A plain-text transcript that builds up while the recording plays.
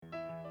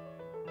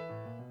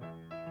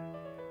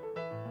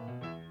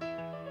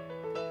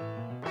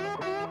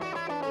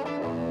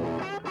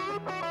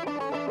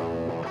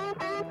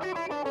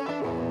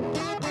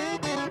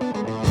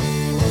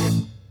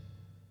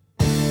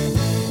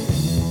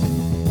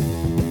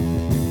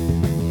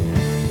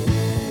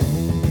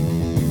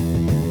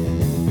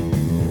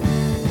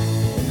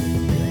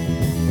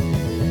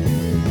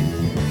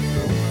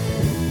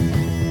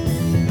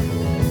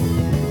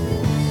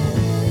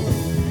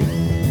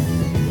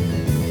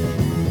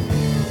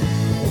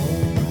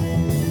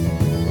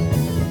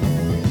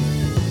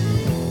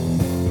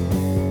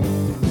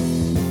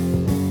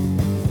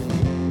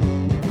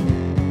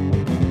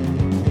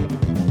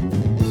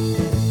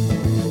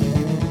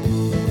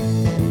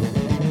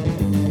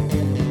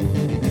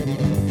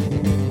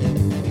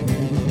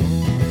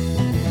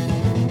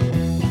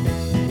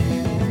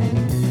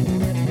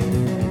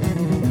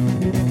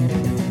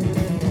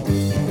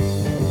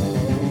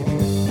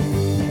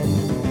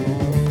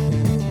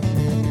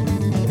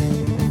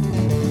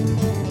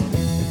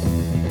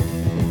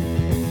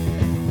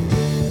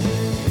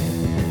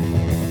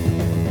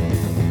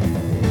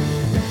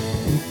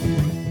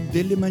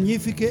Delle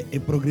Magnifiche e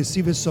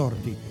Progressive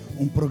Sorti,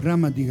 un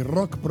programma di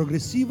rock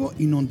progressivo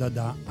in onda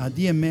da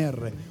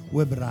ADMR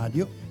Web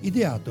Radio,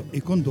 ideato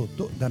e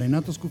condotto da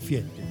Renato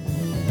Scuffietti.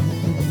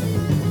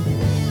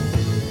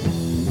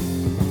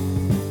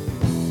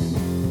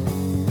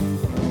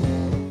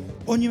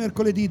 Ogni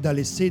mercoledì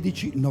dalle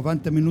 16,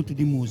 90 minuti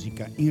di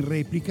musica, in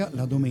replica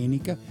la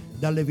domenica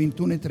dalle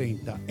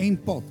 21.30 e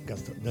in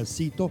podcast dal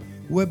sito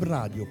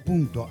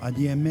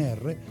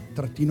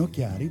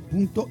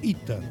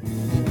webradio.admr-chiari.it,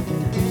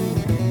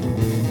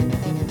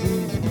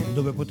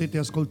 dove potete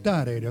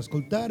ascoltare,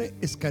 riascoltare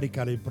e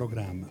scaricare il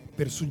programma.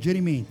 Per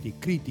suggerimenti,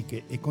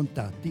 critiche e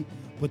contatti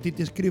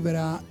potete scrivere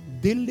a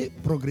Delle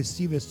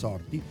Progressive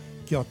Sorti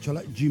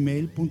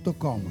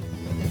 @gmail.com,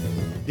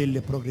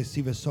 Delle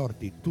Progressive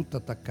Sorti tutto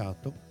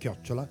attaccato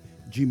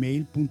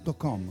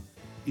 @gmail.com.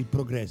 Il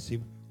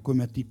progressive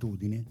come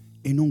attitudine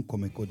e non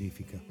come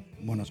codifica.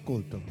 Buon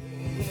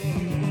ascolto.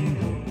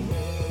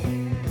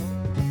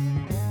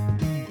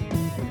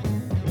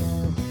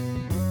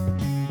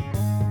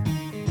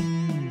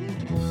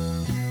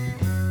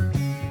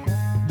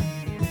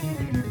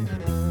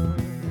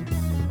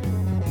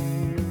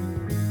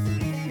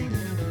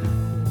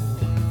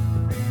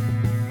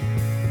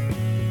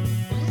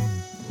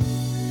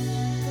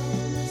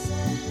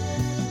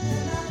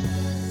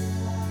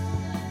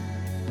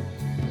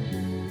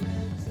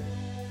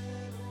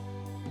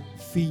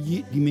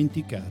 Figli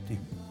dimenticati.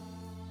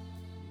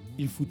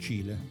 Il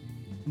fucile,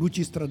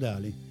 luci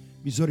stradali,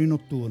 visori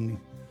notturni,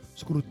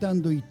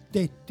 scrutando i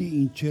tetti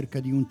in cerca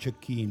di un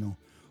cecchino,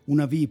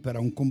 una vipera,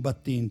 un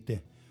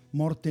combattente,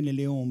 morte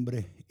nelle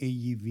ombre,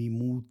 egli vi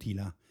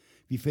mutila,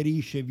 vi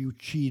ferisce, vi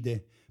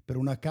uccide per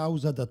una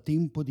causa da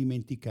tempo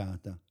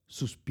dimenticata,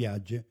 su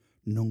spiagge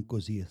non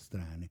così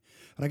estranee.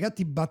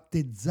 Ragazzi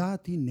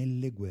battezzati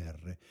nelle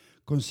guerre,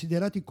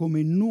 considerati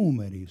come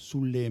numeri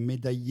sulle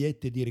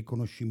medagliette di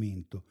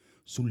riconoscimento,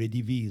 sulle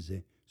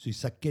divise, sui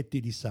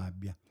sacchetti di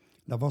sabbia.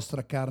 La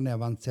vostra carne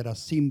avanzerà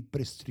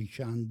sempre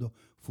strisciando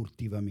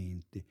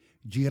furtivamente,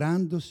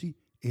 girandosi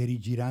e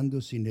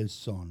rigirandosi nel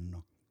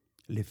sonno.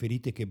 Le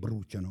ferite che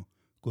bruciano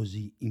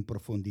così in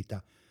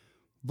profondità.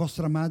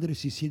 Vostra madre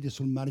si siede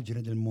sul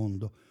margine del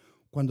mondo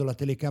quando la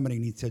telecamera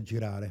inizia a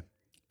girare.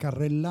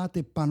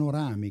 Carrellate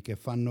panoramiche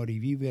fanno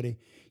rivivere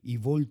i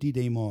volti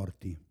dei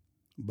morti.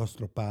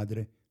 Vostro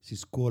padre si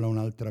scola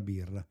un'altra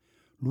birra.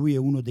 Lui è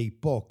uno dei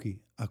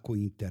pochi a cui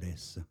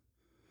interessa.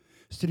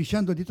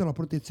 Strisciando dietro la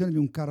protezione di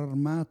un carro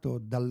armato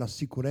dalla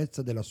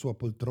sicurezza della sua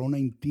poltrona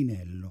in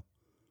tinello.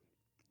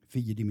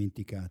 Figli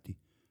dimenticati,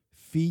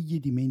 figli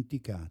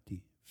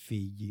dimenticati,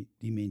 figli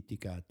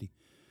dimenticati.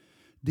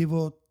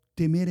 Devo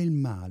temere il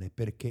male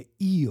perché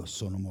io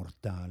sono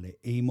mortale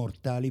e i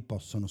mortali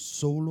possono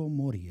solo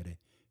morire.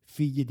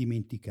 Figli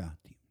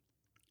dimenticati,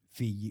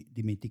 figli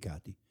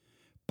dimenticati.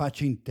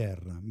 Pace in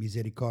terra,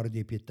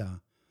 misericordia e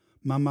pietà.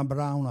 Mamma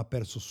Brown ha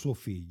perso suo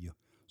figlio,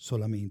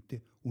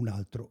 solamente un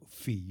altro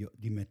figlio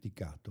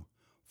dimenticato.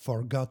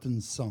 Forgotten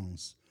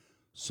Sons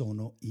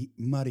sono i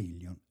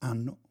Marillion,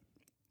 anno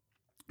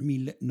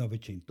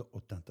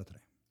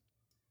 1983.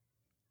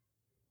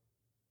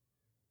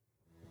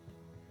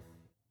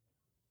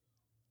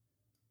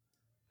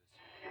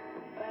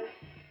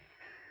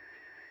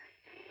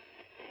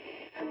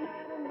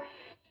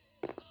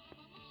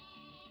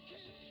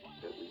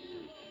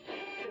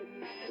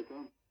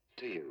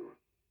 To you.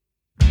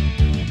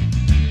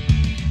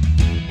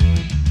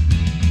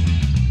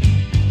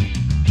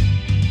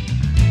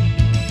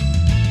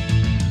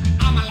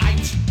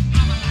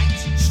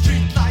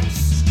 Street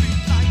lights,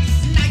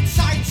 night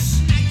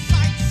sights,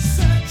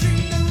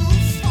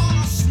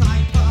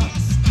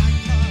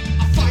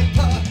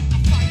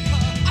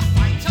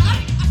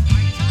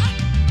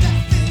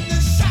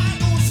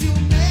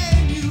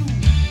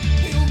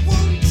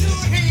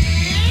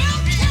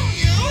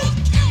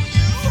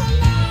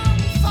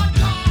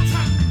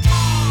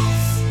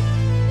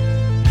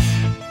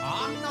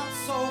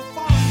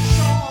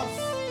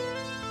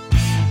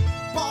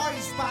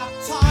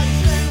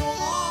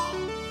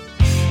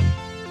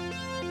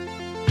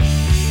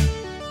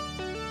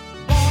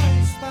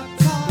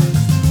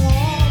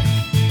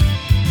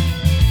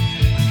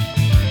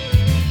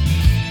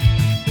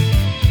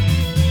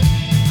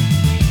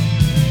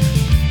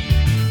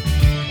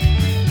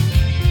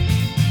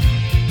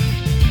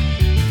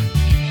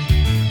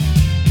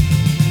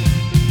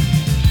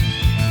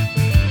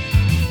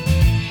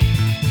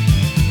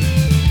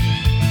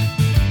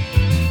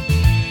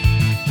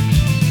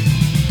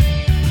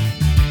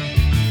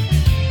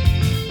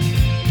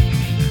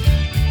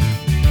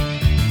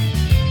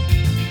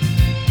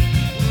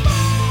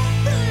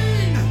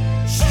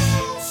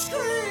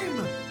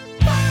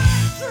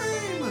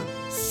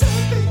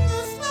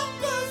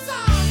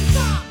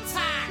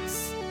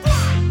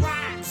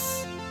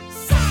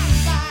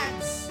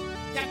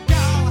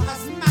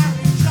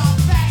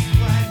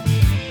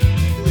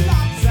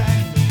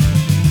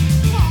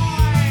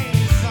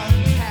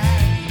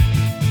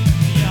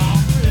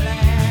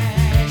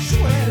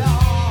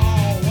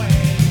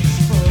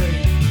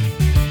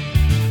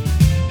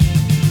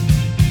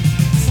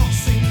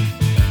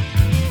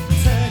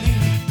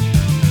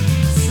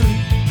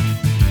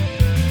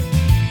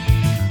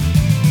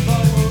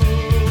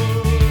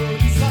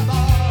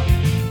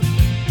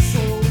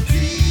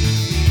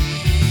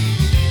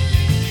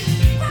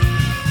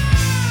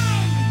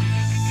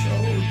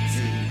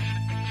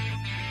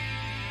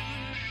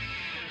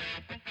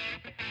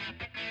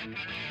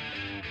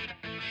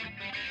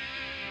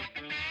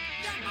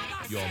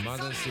 Your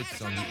mother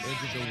sits on the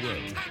edge of the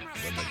world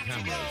when the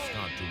cameras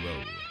start to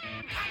roll.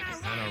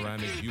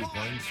 Panoramic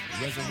viewpoints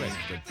resurrect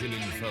the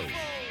killing foe.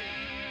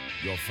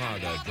 Your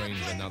father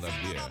drains another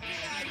beer.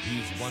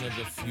 He's one of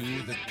the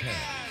few that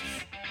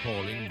cares,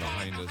 calling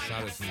behind a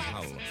Saracen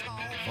howl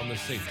from the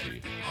safety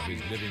of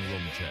his living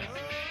room chair.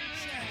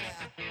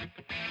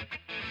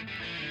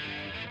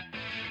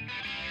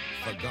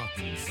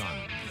 Forgotten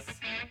sons.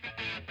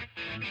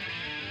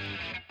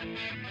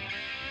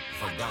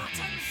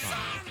 Forgotten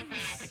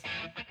sons.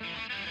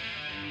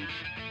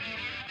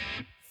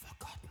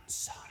 Forgotten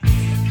sons.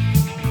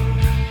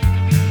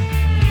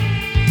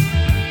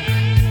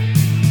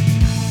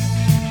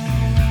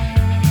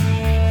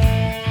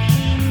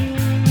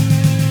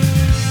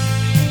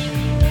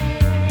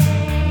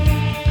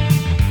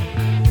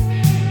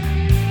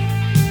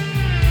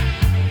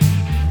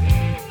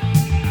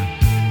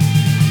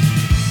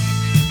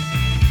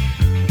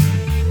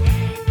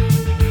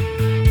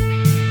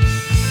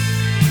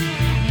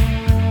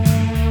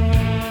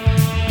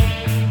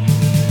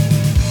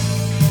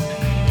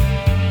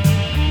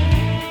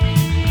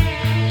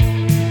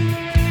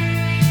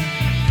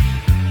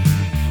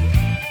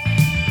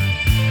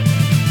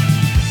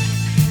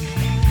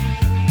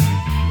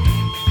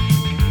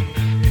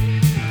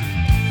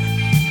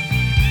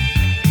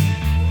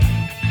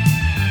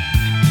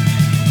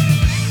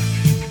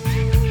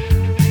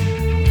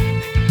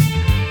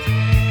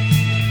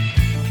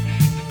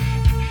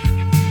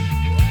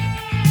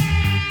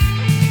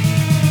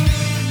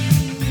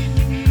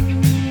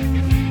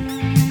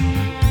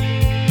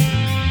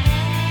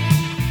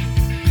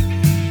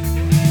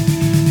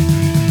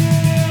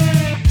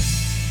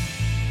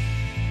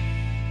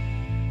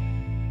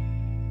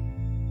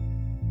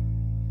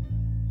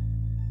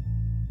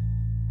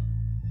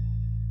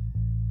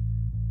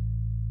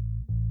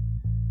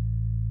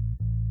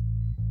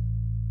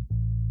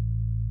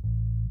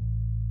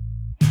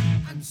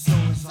 And so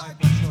as I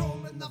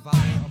patrol in the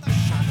valley of the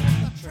shadow of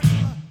the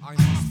tripler, I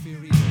must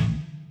fear evil.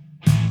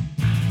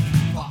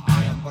 For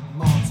I am but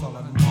mortal,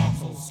 and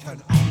mortals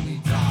can only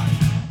die.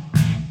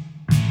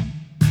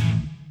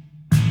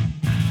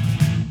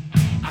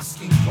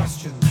 Asking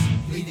questions,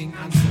 pleading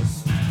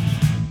answers,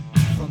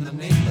 from the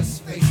nameless,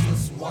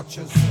 faceless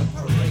watchers that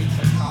parade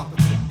the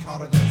carpeted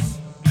corridors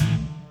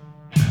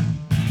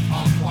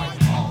of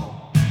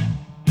Whitehall.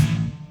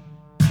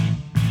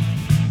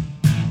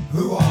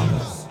 Who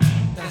orders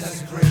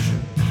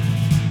desecration,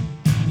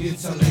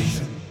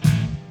 mutilation,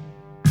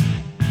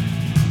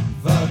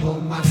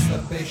 verbal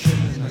masturbation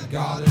in the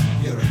guarded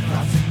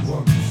bureaucratic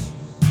rooms?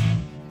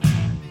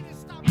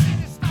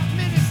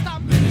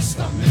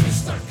 Minister,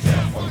 minister,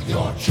 care for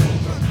your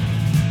children.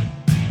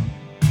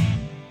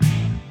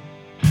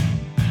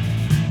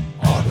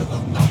 Order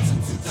them not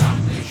into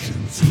damnation,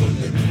 to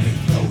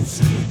eliminate those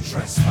who would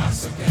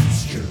trespass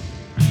against you.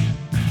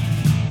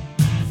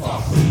 For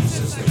whose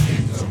is the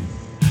kingdom,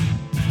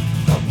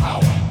 the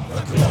power,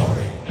 the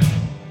glory,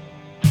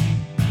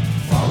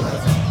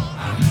 forever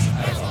and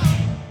ever.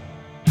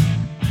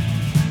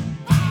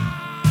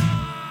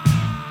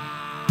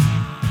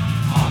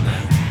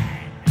 Amen.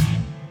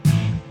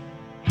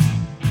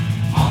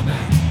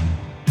 Amen.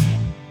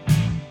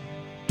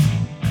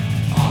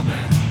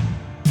 Amen.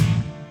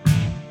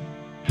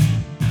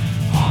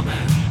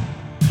 Amen.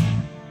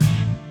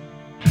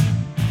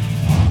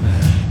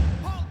 Amen.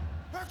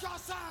 Hurt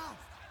yourself!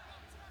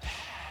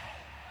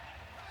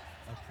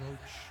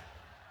 Approach.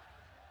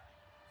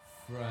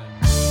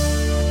 Friends.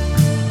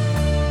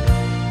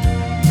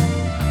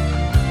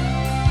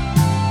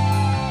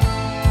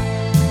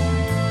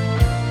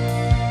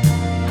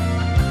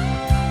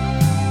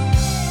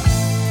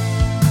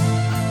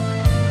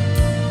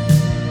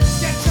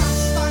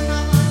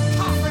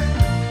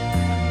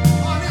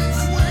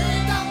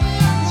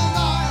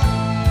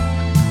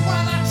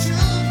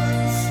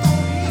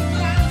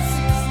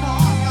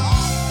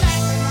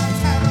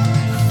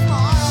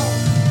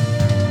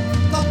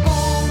 The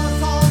bomb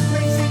is all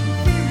raising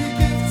theory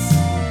gifts.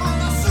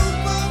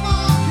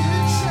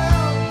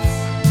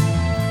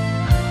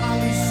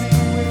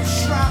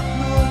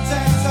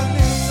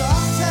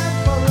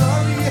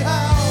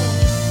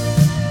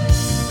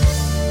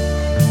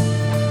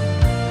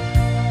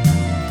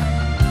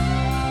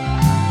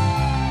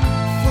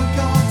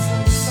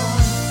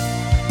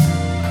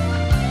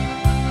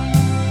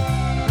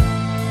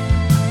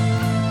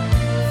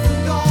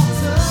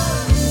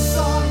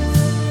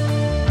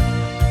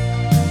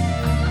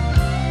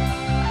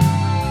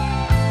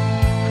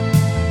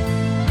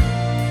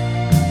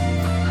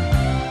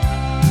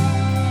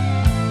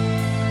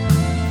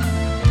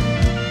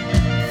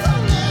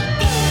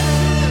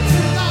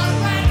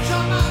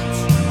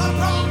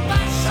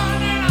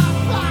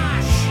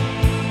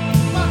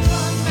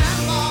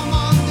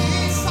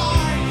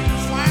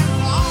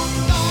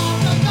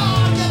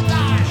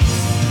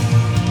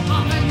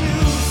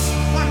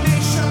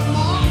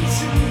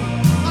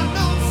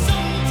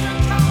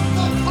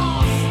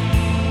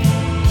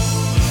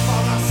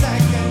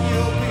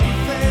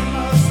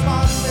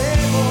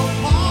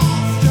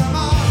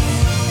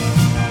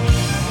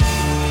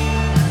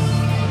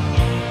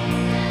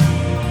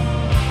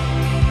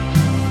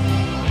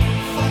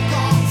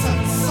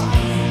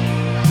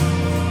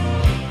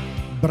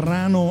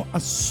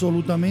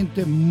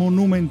 assolutamente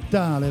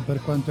monumentale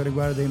per quanto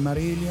riguarda i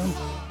Marillion,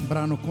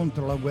 brano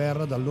contro la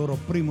guerra dal loro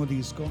primo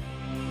disco,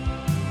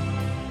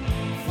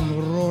 un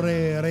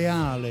orrore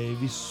reale,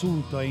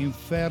 vissuto e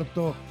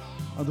inferto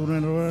ad un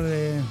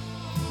errore.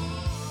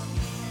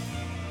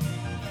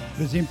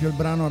 Per esempio il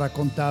brano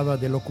raccontava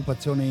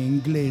dell'occupazione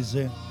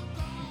inglese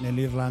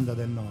nell'Irlanda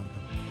del Nord.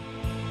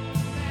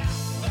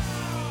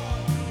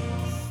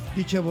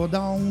 Dicevo,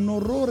 da un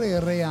orrore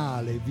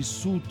reale,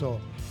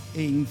 vissuto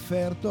e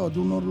inferto ad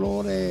un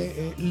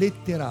orrore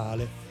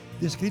letterale,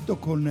 descritto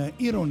con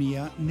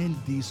ironia nel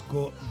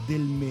disco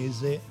del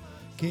mese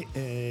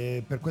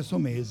che per questo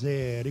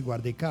mese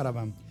riguarda i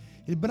Caravan.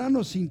 Il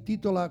brano si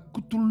intitola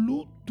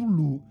Cthulhu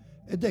Tulu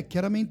ed è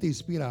chiaramente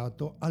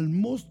ispirato al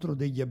mostro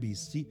degli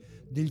abissi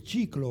del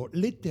ciclo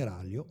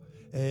letterario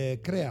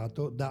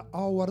creato da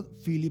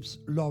Howard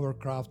Phillips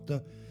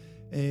Lovecraft,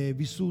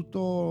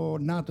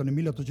 nato nel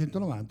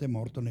 1890 e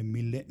morto nel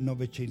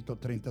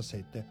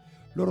 1937.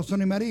 Loro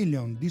sono i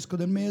Marillion, disco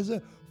del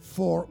mese,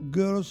 For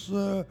Girls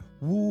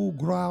Who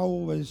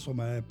Grow,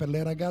 insomma, per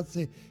le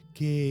ragazze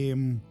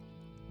che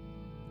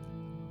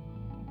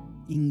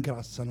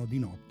ingrassano di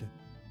notte.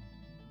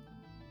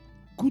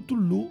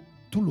 Cthulhu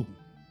Tulu.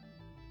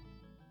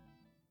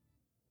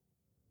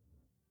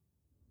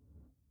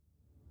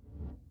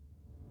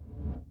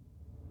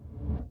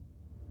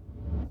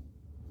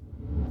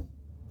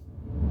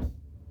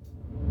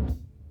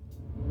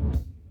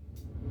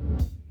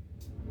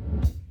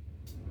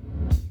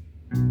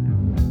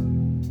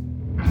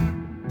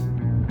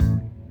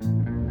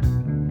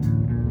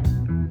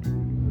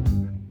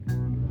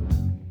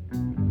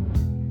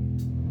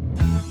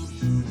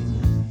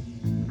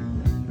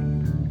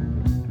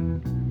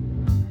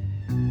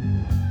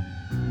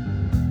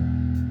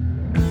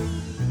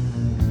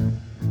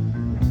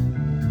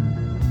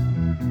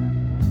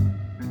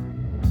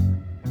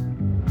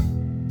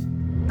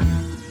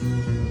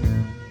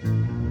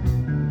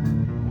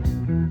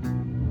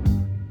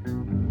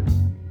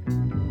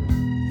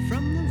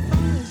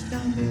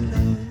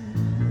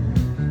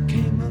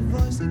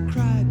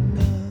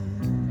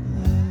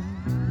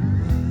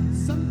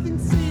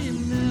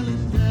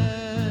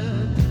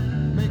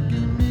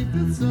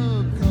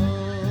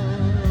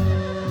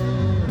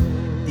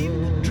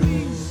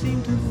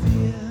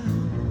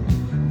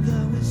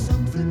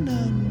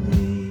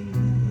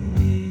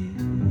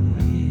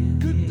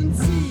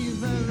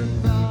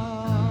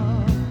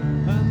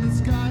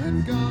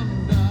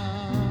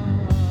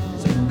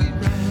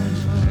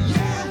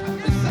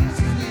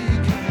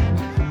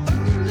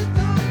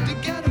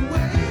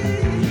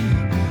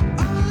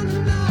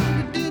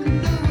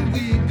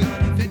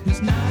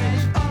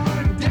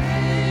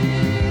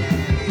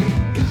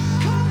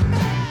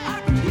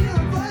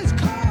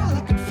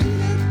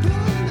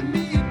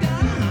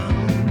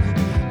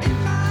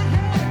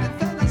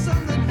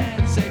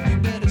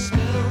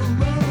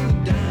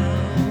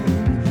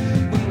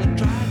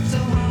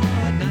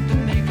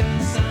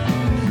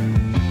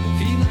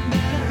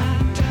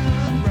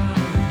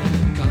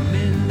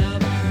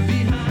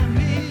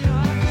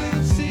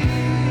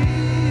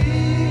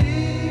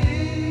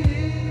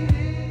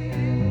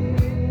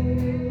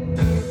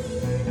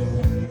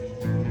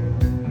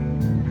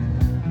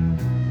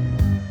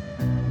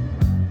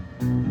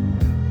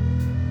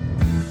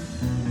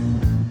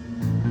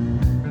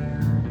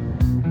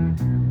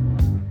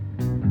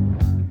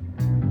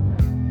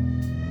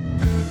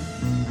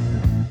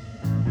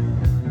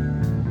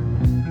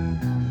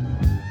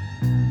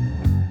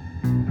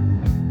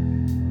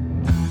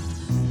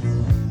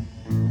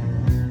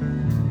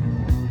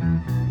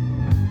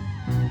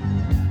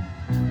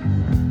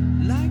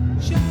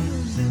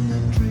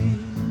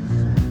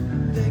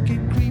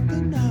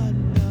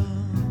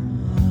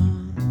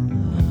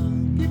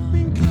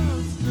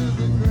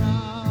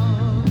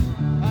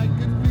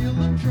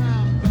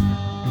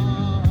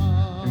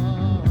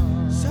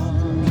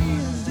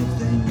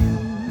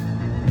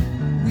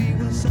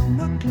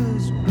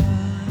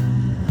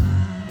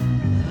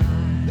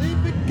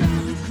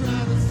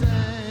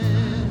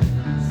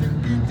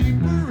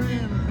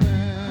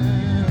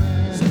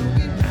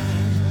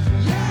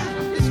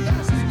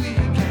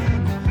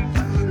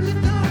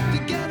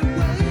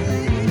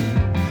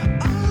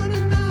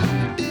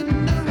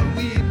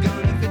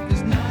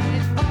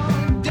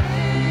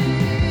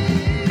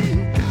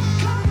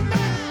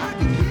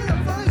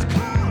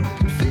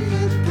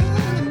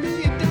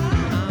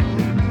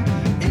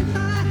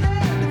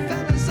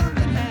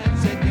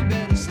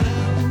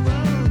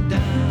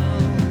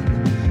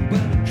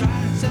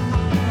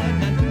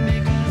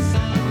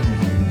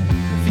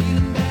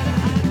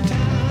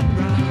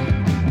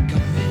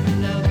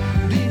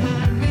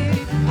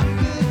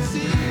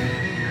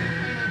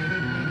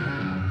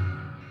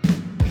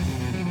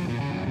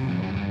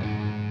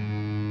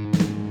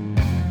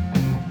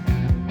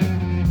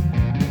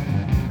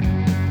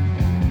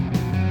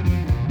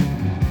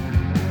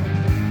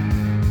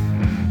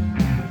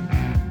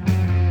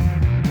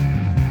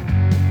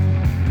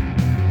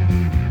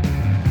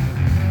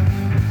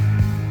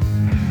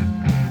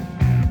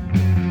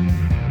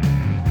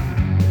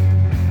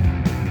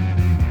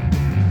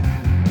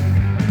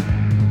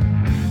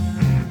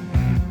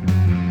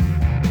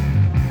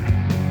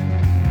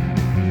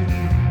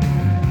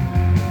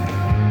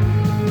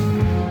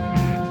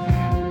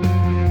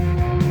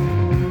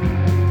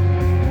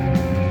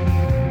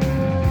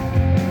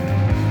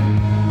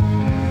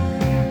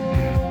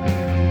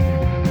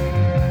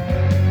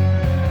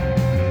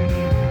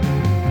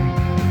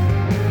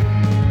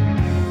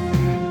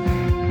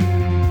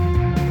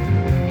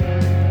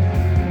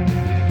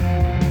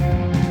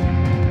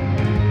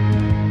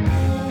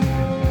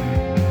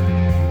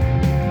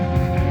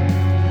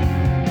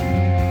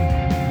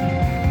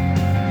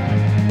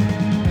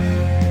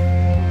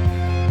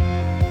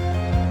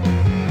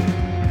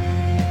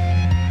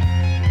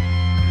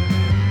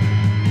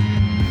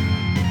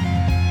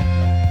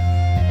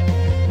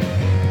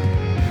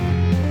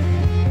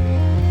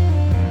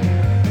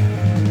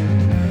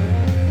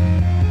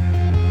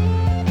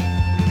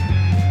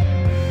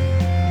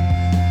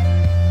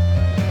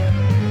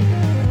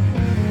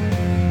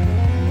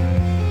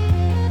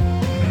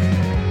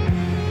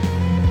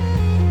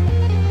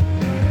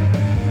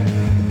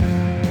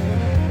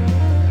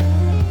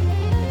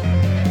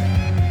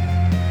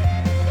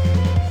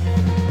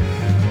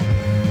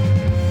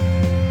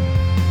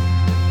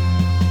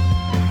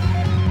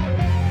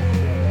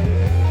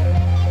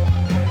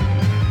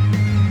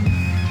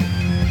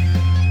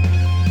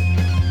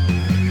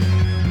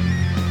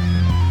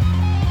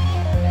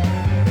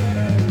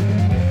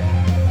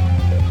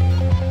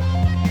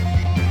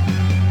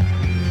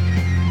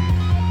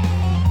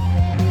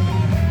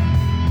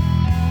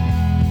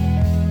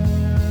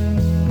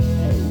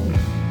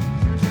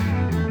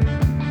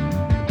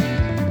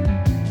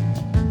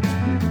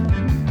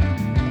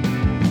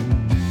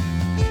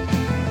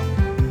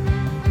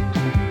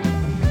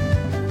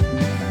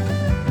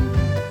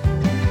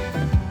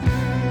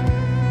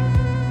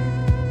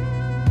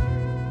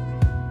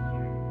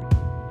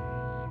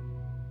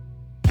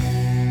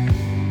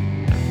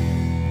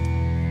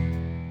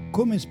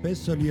 Come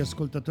spesso gli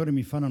ascoltatori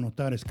mi fanno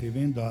notare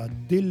scrivendo a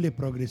Delle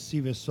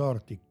Progressive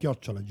Sorti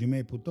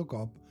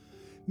 @gmail.com,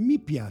 mi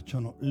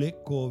piacciono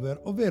le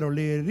cover, ovvero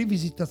le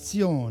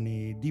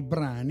rivisitazioni di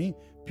brani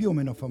più o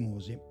meno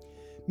famosi.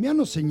 Mi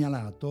hanno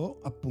segnalato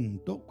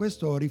appunto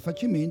questo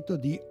rifacimento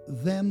di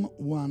Them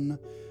One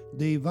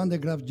dei Van de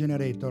Graaff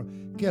Generator,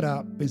 che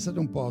era, pensate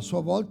un po', a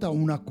sua volta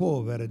una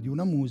cover di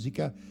una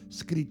musica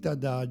scritta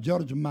da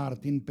George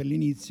Martin per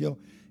l'inizio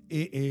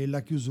e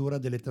la chiusura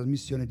delle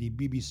trasmissioni di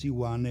BBC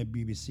One e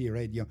BBC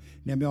Radio.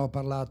 Ne abbiamo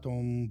parlato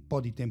un po'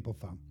 di tempo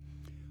fa.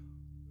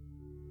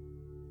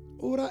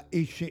 Ora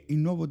esce il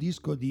nuovo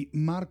disco di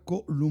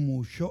Marco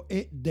Lumuscio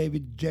e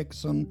David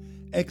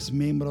Jackson, ex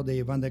membro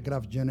dei Van de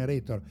Graaff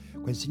Generator,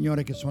 quel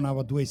signore che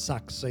suonava 2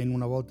 sax in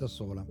una volta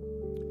sola.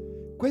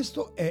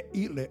 Questo è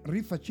il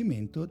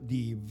rifacimento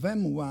di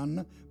Them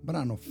One,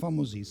 brano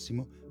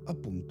famosissimo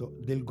appunto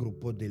del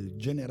gruppo del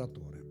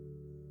Generatore.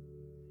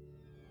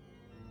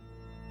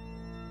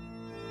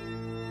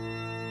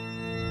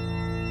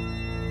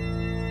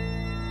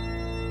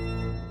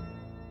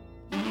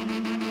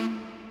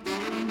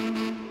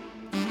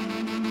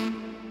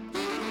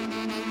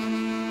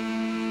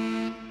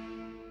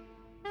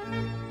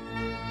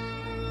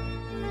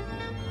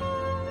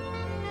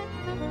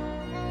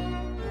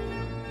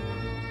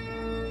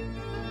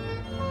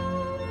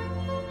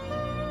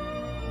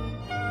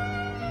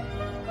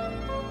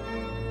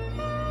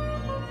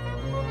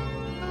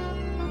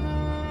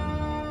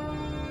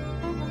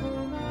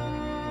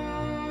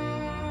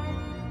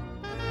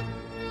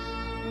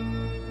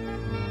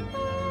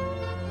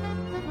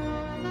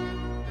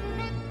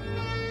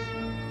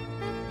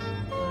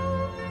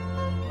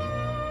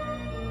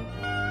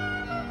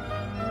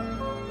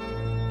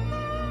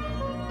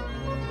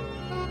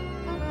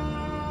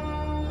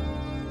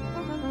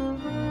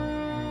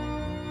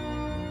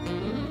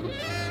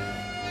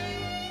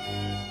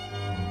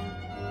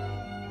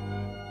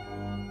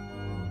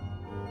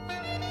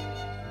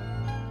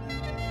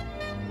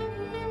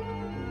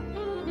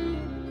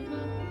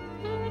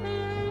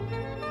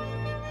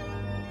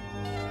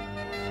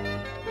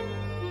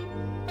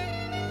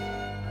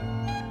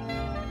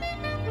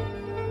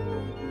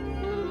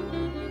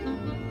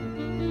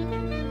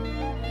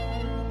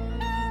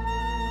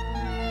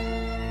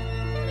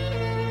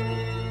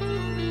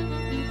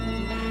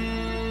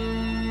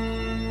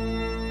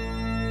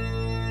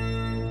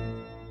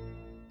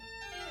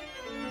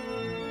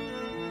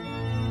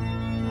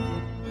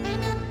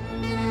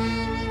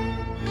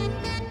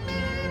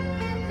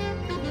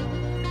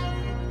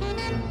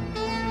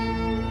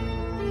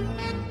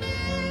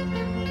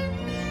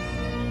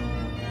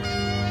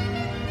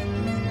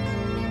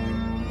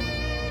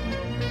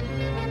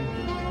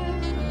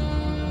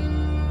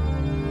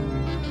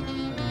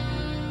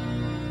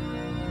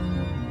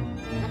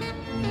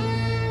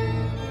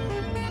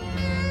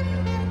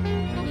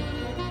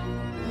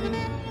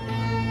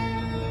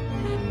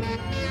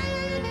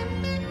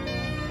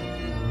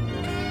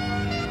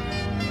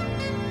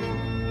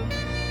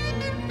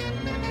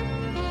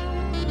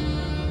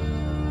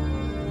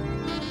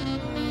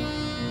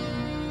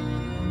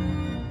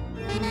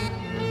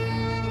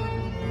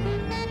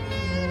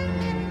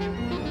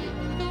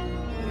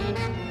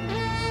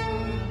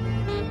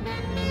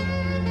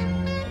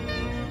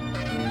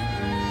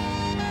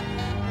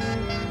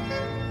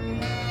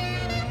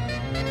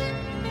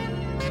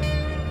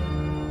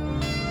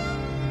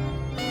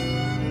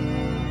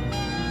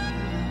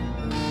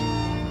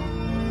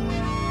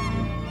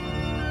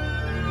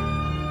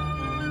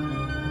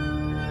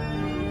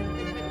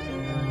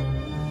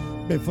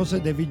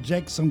 Forse David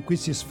Jackson qui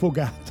si è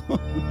sfogato.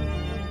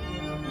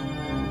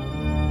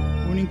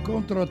 Un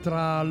incontro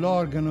tra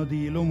l'organo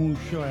di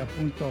Lomuscio e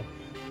appunto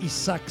i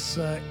sax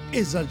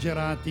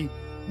esagerati,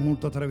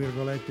 molto tra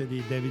virgolette,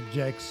 di David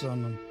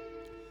Jackson.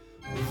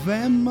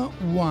 Them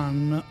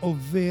One,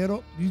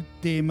 ovvero il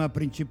tema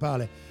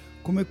principale,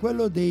 come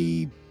quello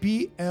dei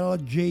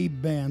PLJ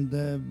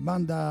banda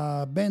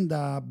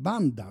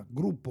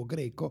gruppo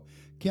greco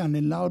che ha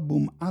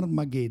nell'album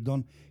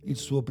Armageddon il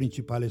suo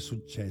principale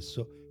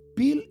successo.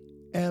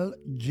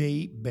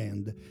 PLJ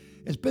Band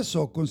è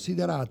spesso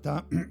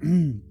considerata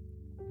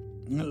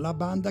la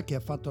banda che ha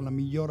fatto la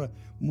miglior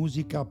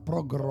musica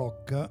prog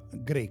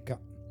rock greca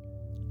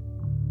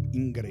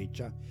in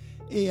Grecia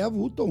e ha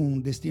avuto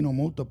un destino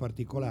molto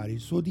particolare.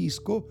 Il suo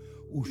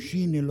disco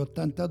uscì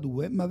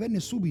nell'82 ma venne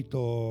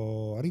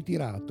subito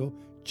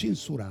ritirato,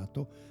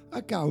 censurato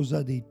a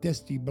causa dei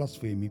testi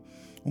blasfemi,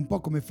 un po'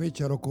 come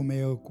fecero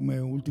come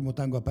Ultimo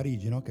Tango a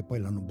Parigi, no? Che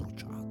poi l'hanno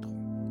bruciato.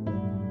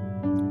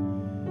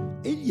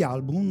 E gli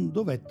album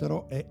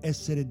dovettero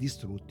essere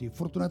distrutti.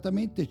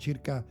 Fortunatamente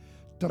circa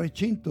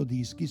 300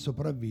 dischi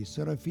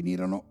sopravvissero e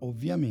finirono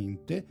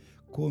ovviamente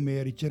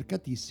come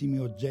ricercatissimi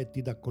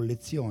oggetti da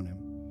collezione.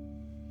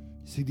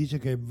 Si dice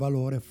che il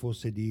valore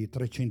fosse di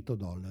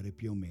 $300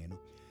 più o meno.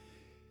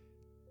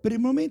 Per il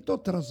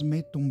momento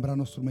trasmetto un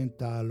brano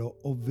strumentale,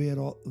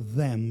 ovvero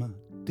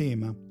Them,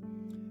 tema,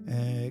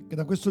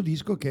 da questo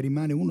disco che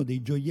rimane uno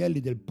dei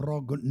gioielli del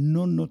prog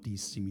non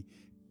notissimi,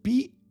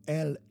 PLJ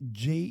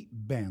LJ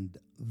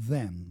Band,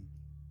 Them.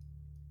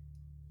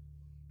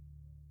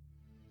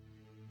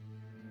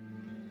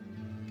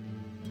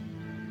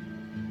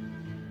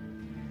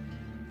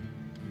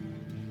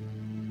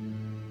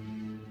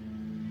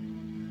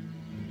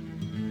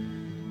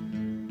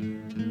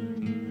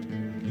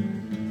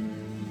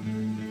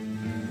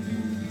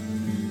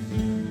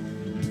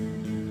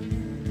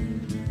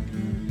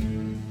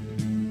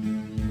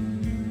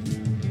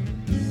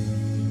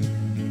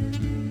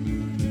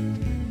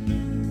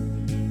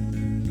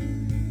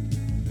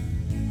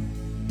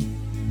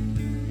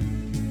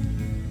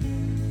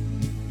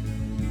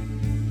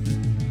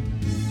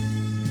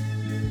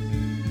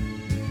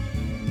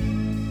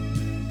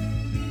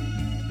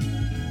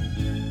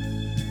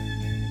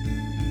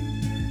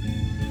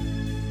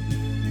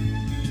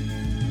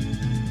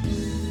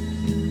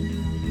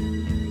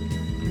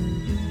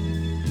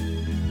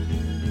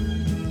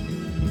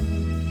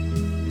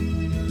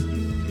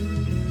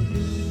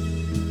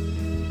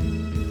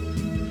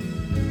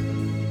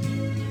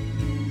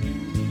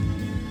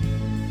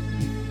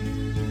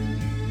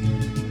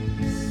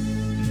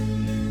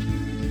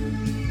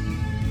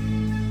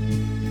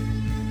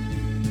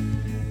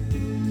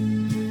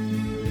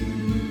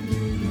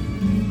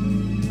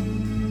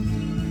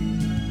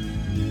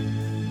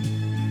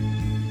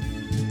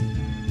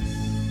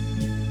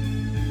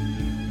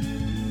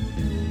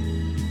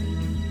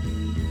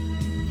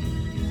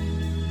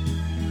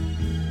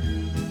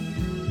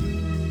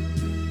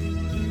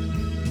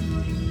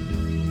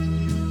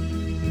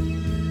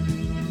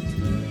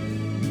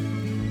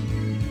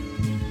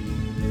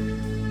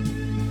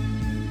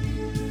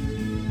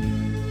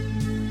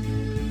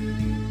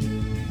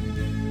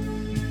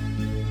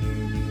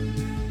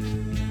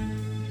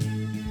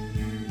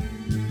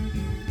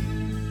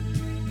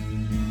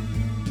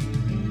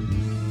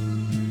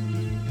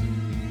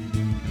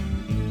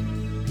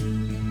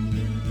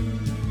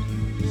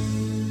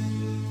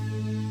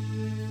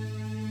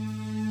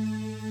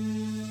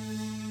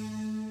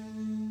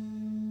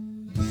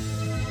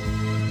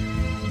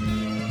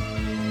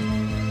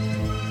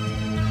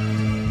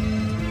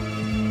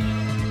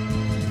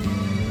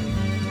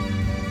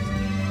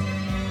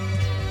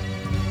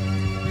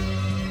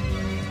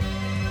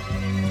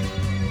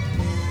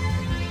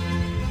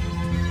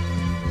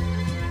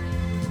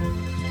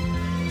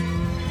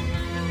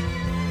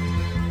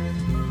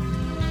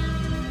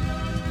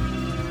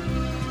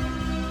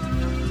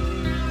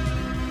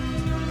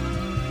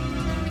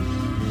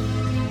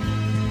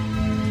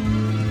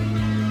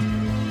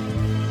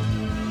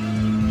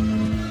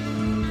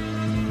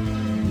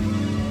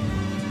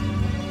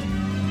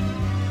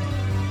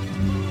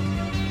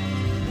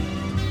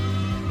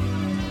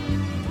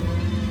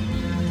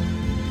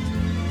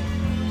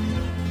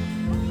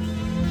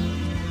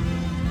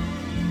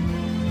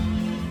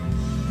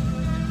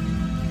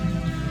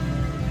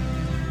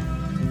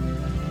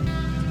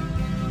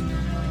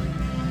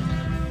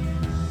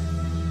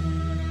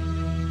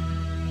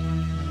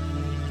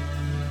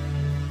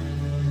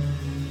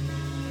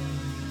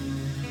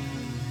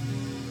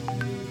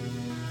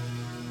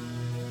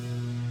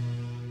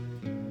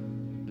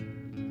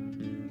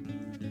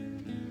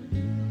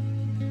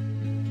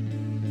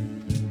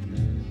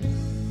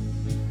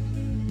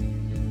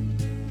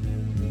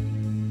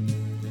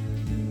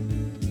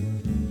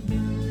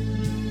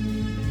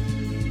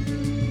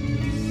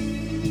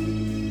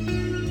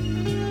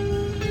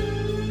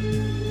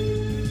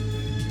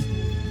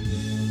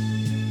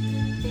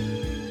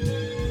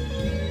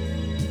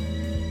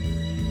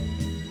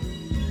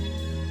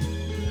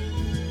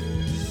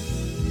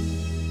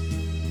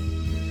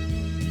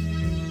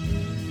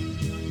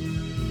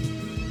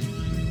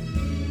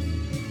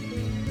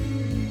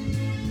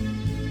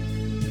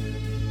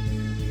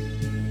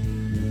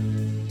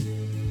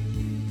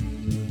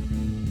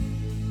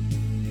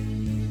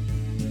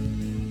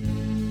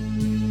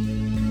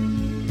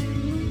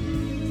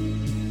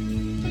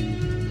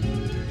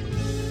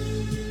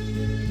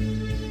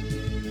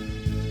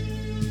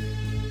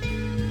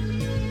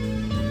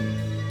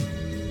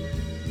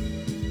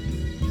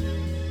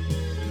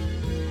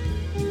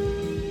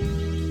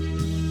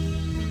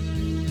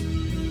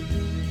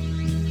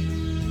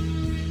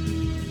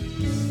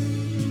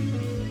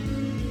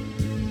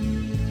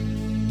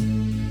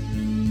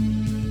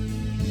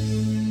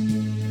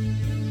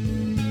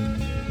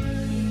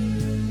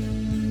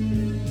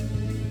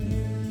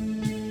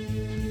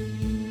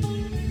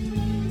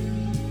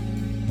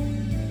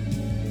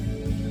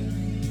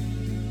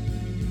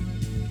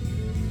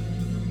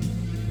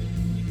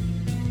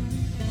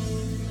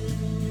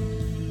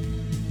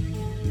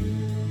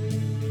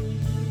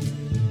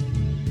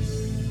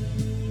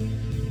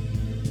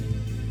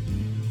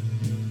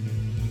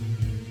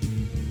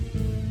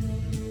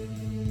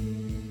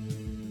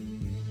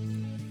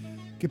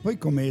 Che poi,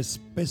 come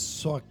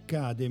spesso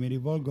accade, mi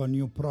rivolgo a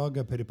New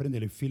Prog per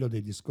riprendere il filo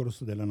del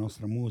discorso della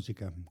nostra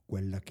musica,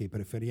 quella che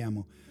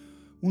preferiamo.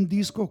 Un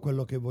disco,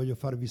 quello che voglio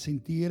farvi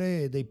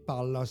sentire, dei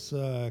Pallas,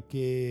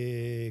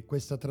 che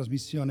questa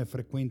trasmissione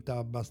frequenta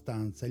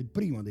abbastanza, il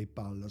primo dei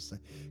Pallas,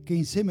 che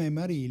insieme ai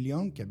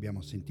Marillion, che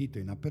abbiamo sentito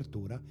in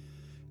apertura,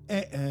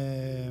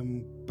 è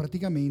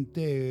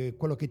praticamente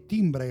quello che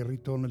timbra il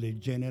ritorno del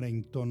genere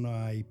intorno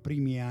ai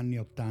primi anni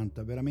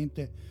 80,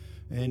 veramente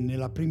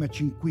nella prima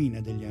cinquina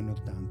degli anni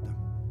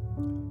 80.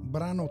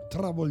 Brano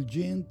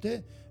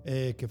travolgente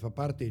che fa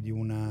parte di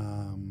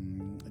una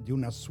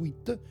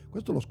suite.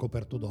 Questo l'ho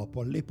scoperto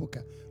dopo,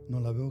 all'epoca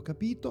non l'avevo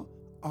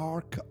capito.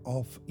 Arc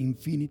of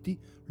Infinity,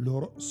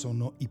 loro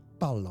sono i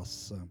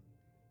Pallas.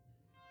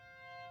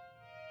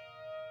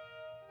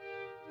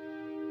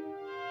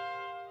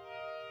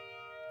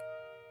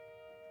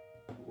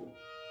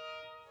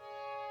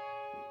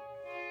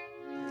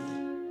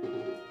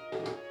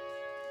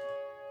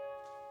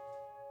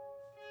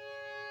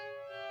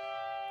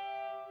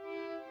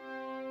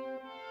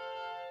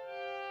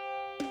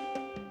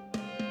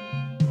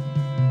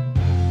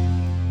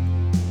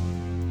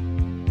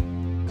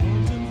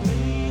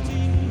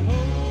 Contemplating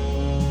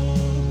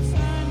hopes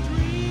and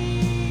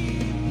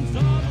dreams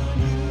of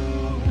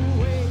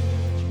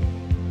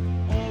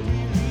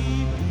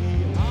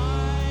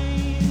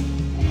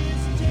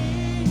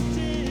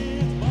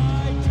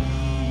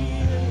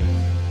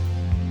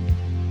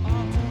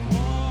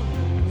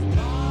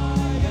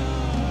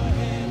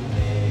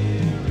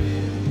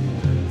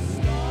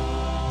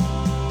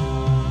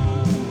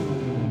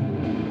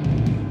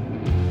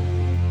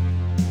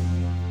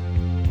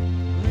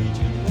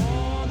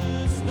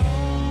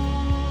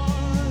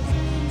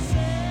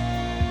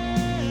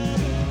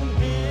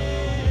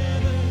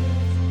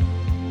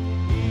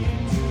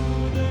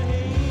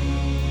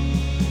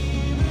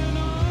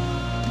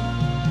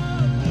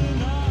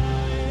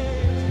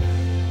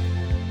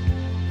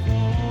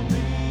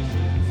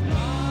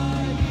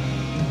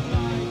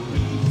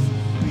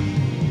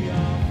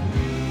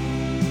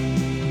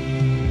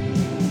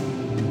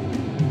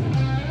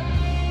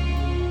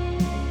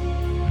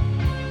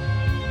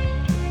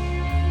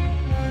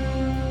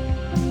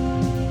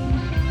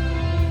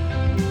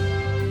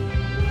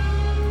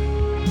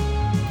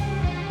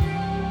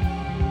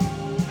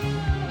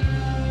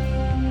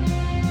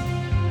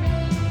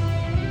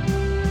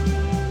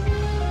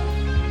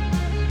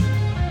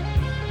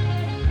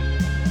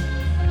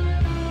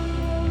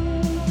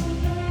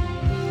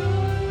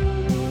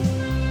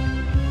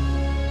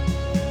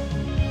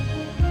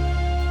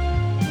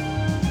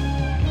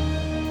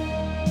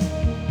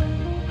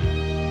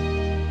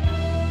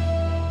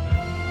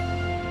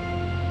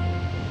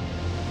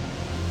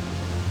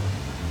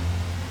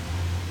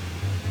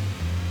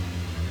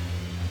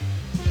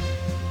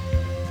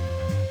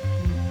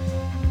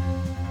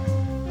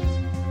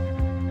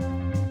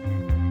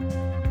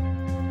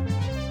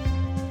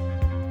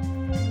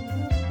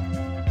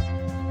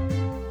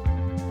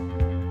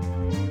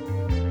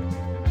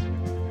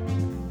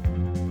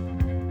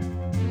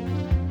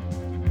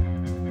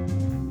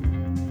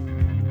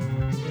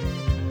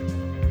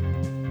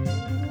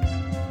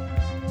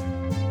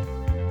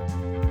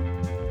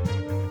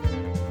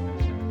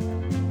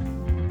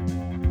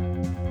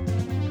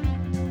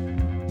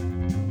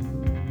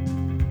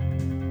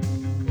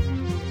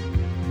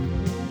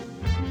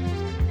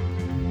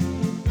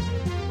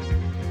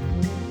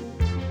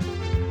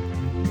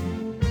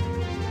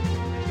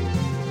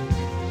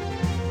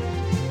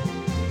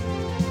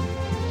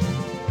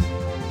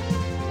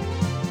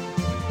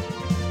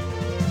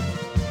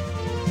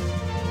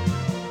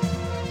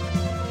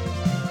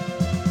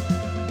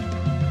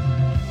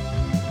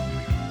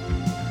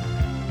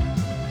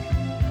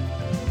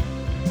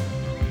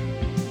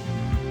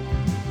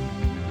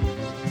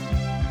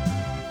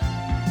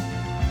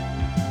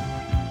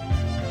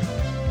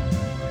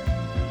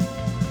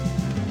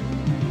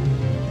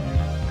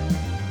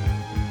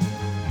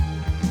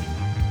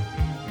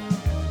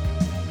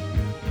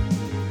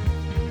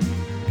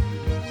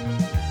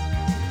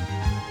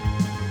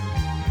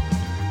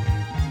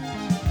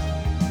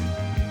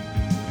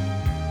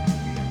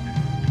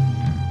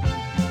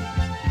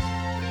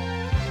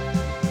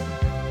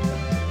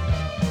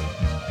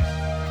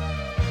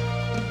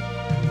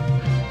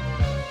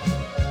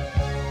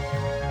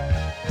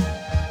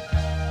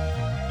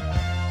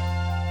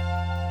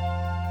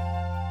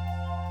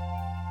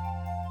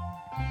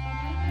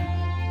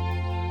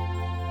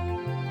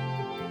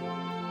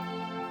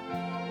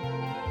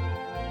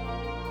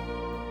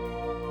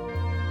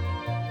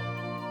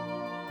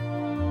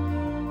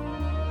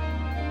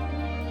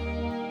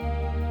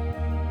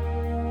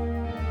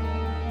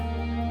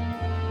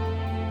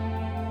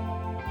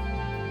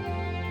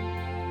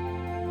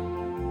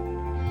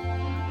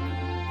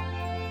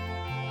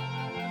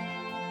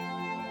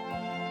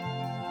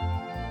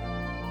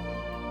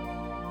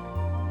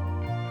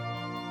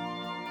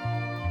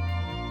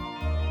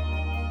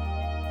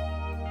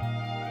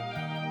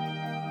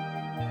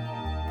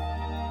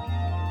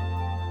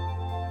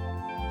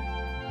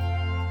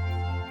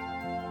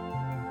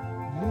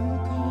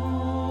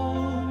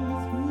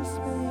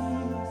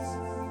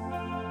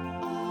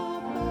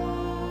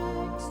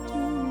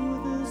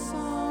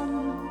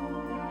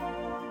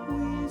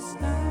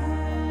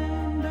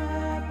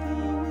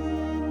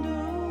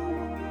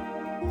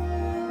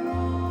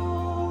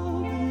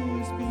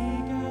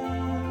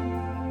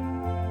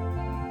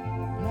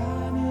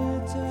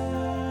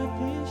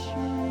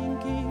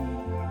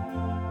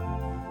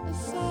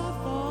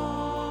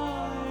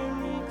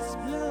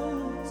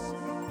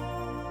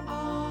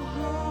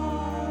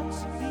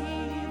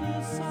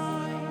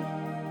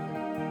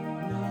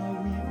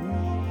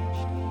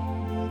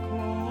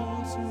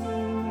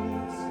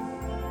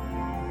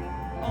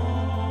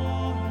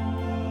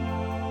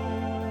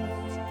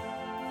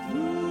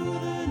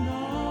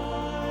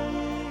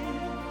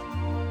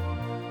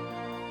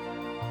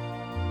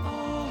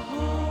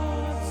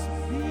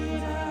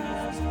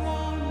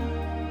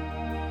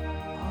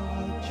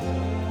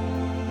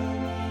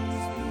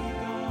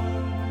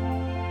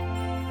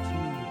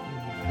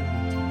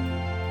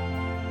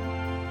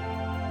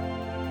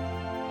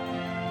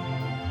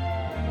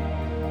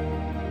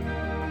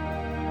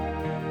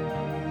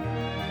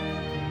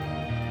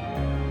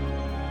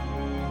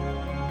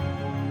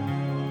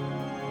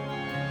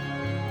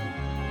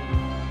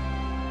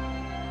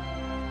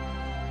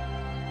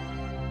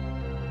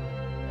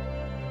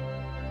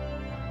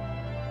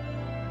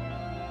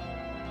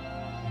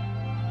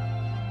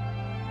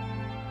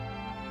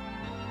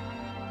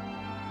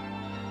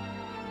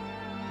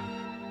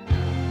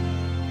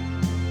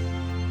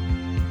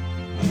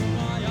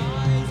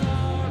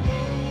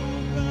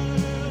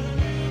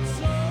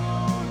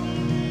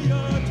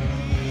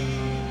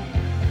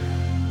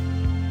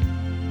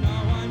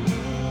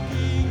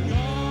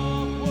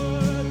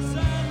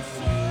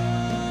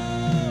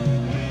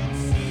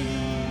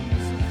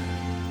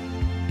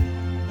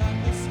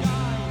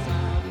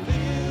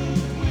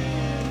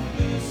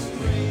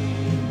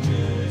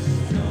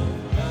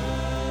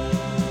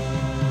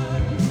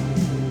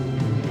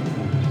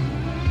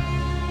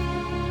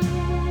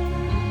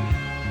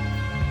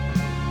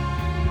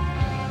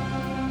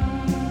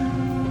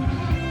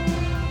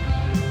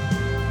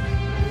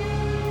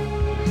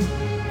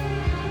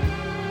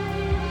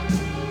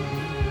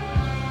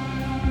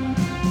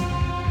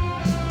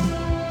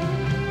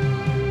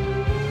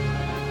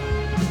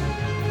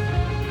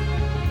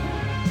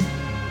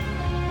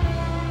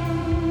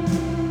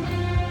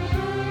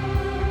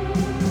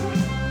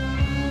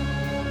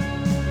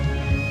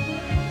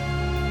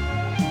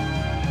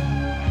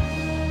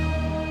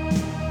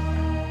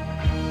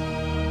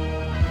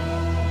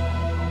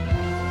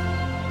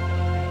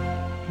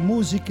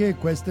Musiche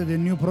queste del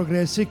New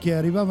Progressive che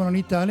arrivavano in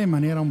Italia in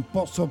maniera un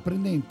po'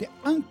 sorprendente,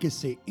 anche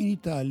se in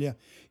Italia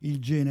il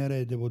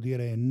genere, devo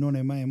dire, non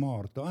è mai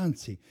morto,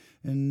 anzi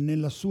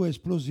nella sua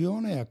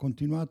esplosione ha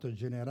continuato a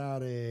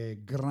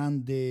generare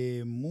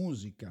grande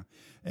musica,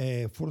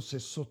 forse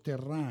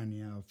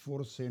sotterranea,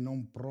 forse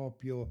non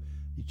proprio,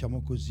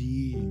 diciamo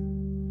così,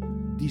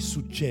 di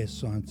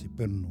successo, anzi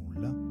per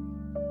nulla.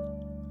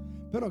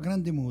 Però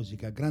grande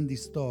musica, grandi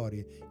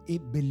storie e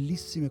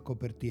bellissime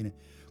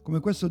copertine, come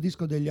questo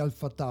disco degli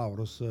Alpha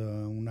Taurus,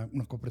 una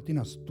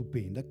copertina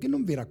stupenda che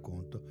non vi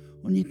racconto.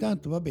 Ogni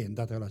tanto, vabbè,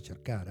 andatela a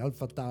cercare.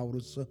 Alpha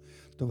Taurus,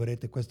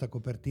 troverete questa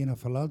copertina,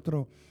 fra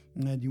l'altro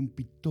di un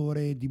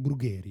pittore di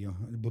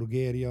Brugherio, il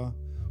Brugherio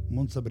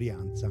Monza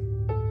Brianza.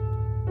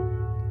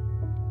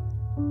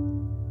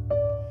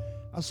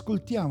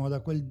 Ascoltiamo da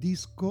quel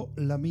disco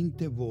La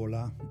mente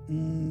vola.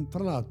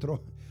 Tra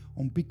l'altro ho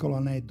un piccolo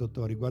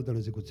aneddoto riguardo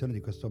all'esecuzione di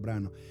questo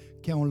brano,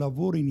 che ha un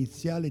lavoro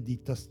iniziale di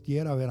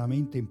tastiera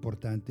veramente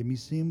importante, mi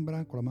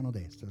sembra con la mano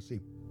destra,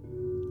 sì.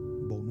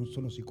 Non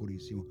sono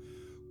sicurissimo.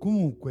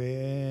 Comunque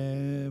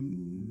è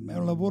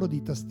un lavoro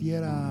di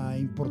tastiera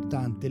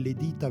importante, le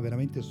dita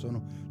veramente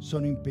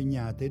sono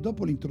impegnate, e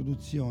dopo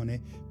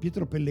l'introduzione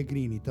Pietro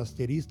Pellegrini,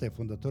 tastierista e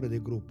fondatore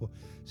del gruppo,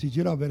 si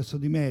girò verso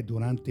di me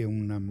durante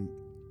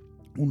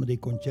uno dei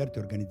concerti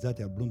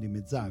organizzati al Blum di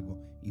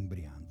Mezzago in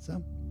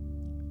Brianza,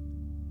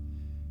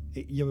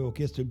 e gli avevo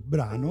chiesto il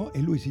brano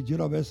e lui si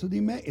girò verso di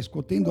me e,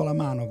 scuotendo la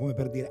mano come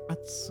per dire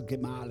azz che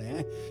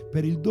male,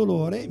 per il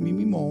dolore, mi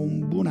mimò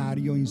un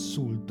bonario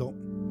insulto,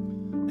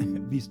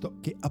 visto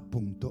che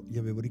appunto gli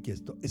avevo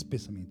richiesto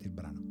espressamente il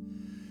brano.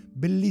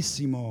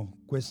 Bellissimo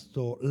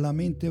questo La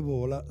mente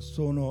vola,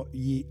 sono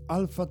gli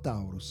Alpha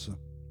Taurus.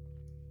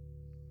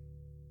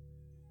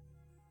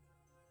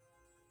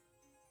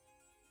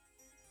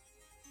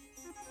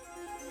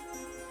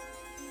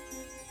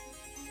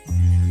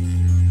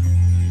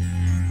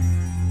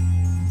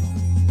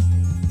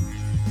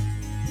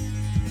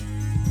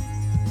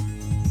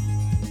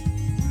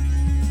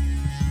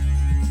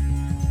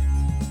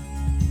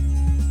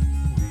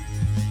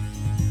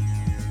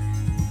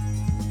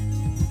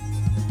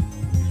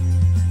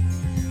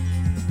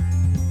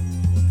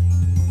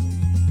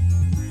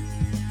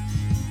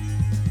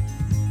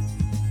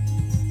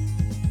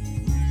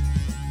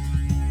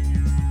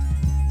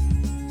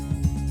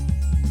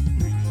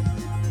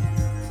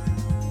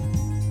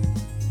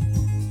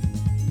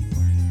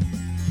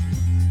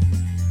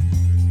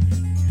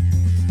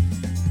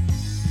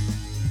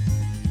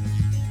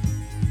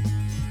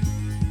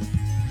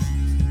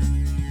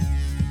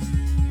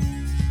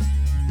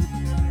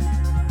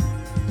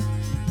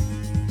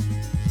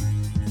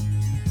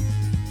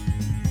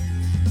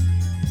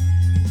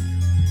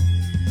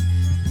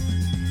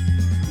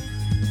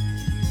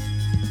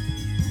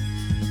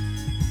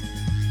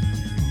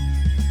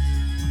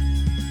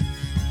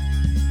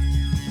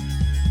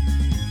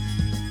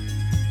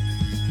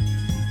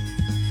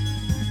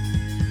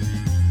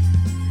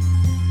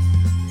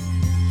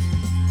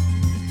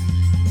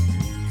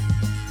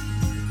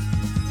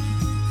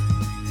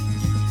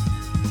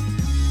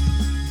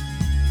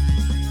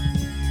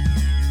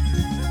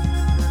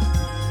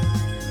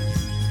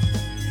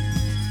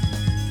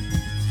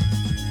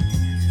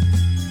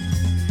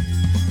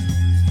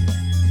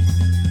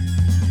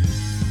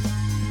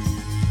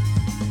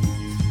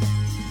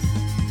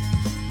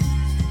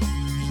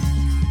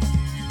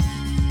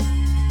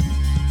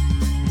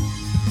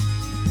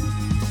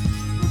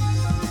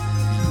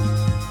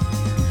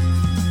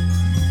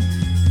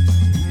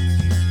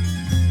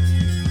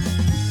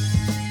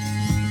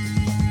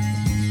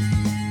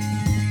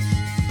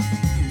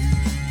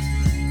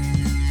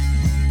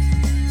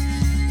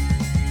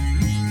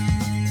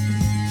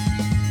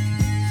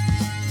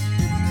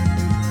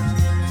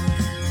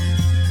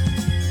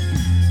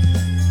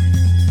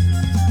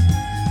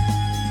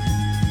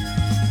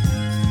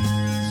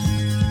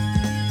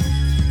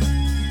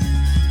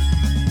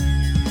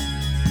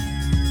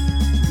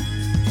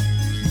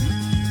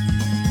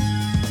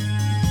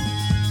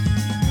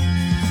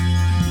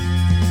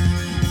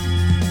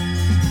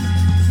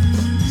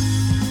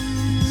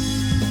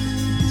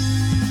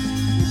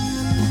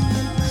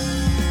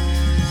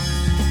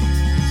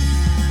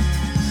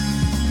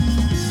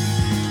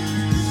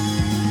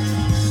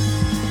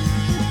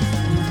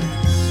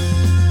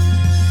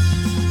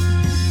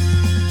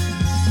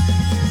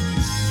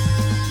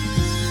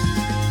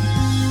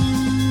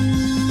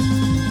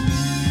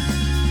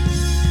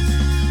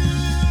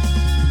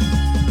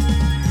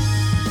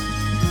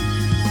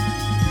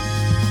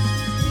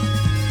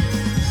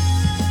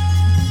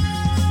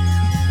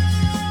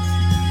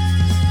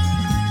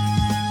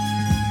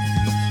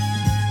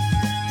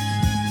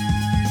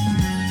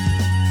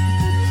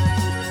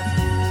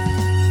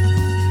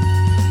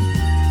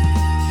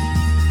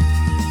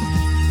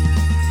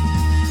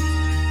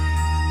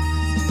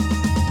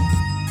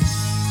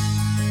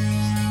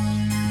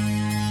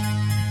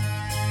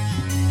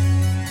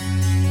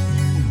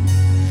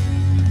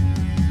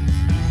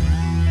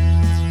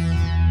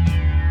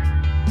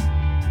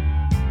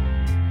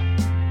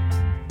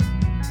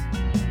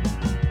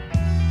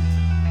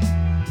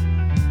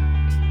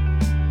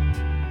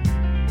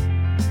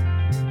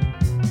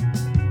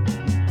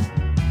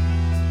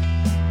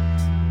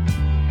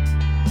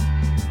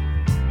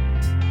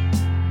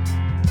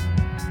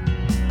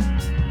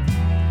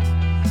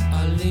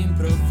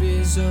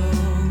 all'improvviso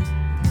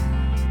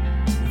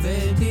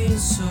vedi il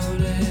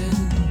sole,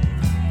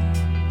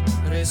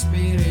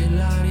 respiri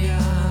l'aria,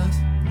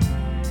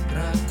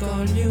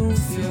 raccogli un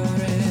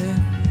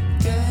fiore.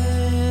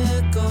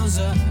 Che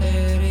cosa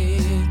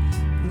eri?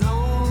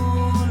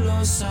 Non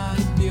lo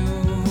sai più.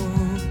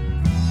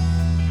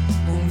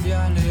 Un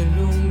viale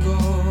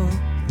lungo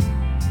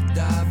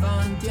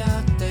davanti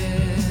a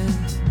te,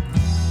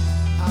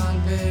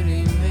 alberi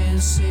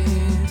immensi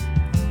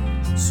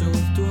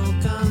sul tuo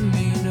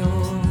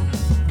cammino.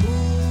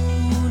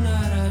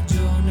 Una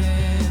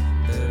ragione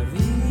per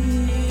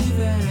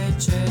vivere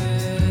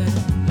c'è.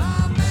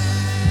 La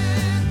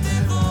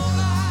mente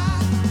vola,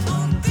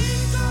 non ti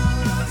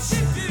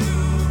conosci più.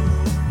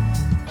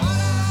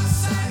 Ora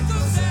sai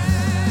cos'è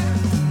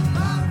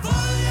la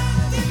voglia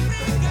di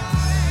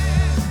pregare.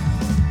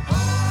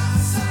 Ora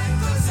sai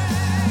cos'è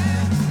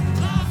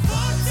la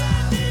forza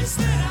di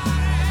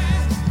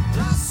sperare.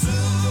 Lassù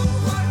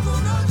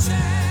qualcuno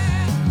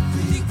c'è,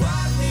 ti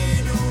guardi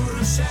in un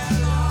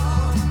ruscello,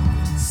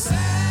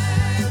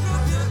 sei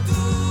proprio tu.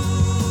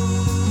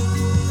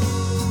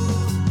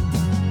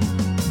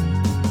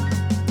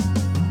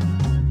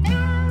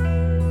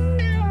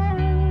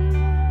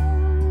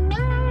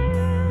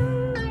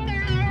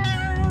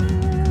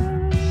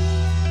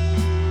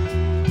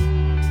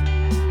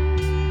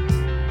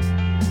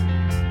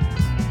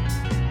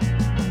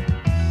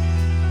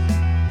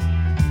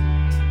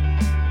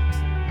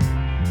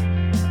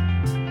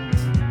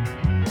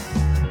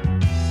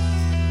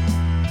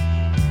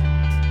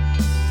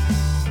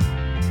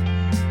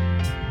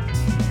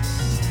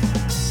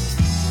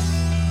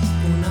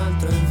 Un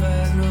altro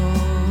inverno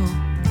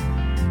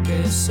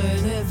che se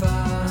ne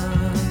va,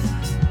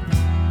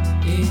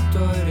 i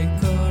tuoi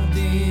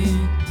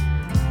ricordi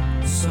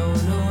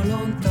sono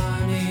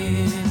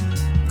lontani.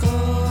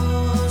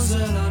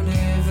 Cos'è la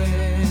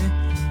neve?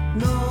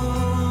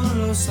 Non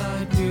lo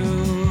sai più.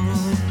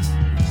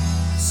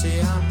 Si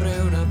apre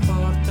una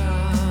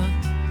porta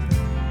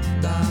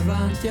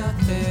davanti a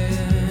te,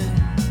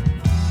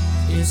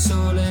 il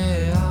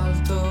sole è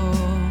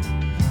alto,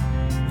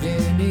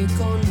 vieni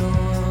con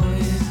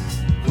noi.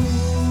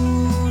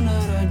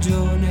 Una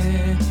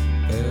ragione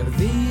per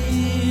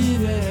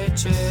vivere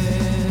c'è.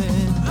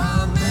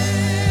 La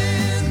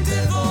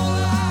mente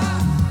vola,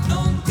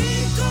 non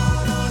ti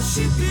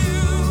conosci più.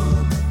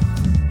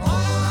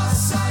 Ora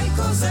sai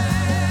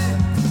cos'è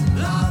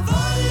la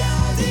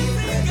voglia di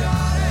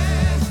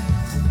pregare.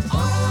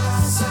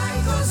 Ora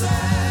sai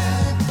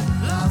cos'è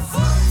la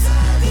forza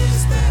di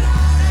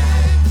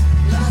sperare.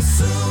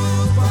 Lassù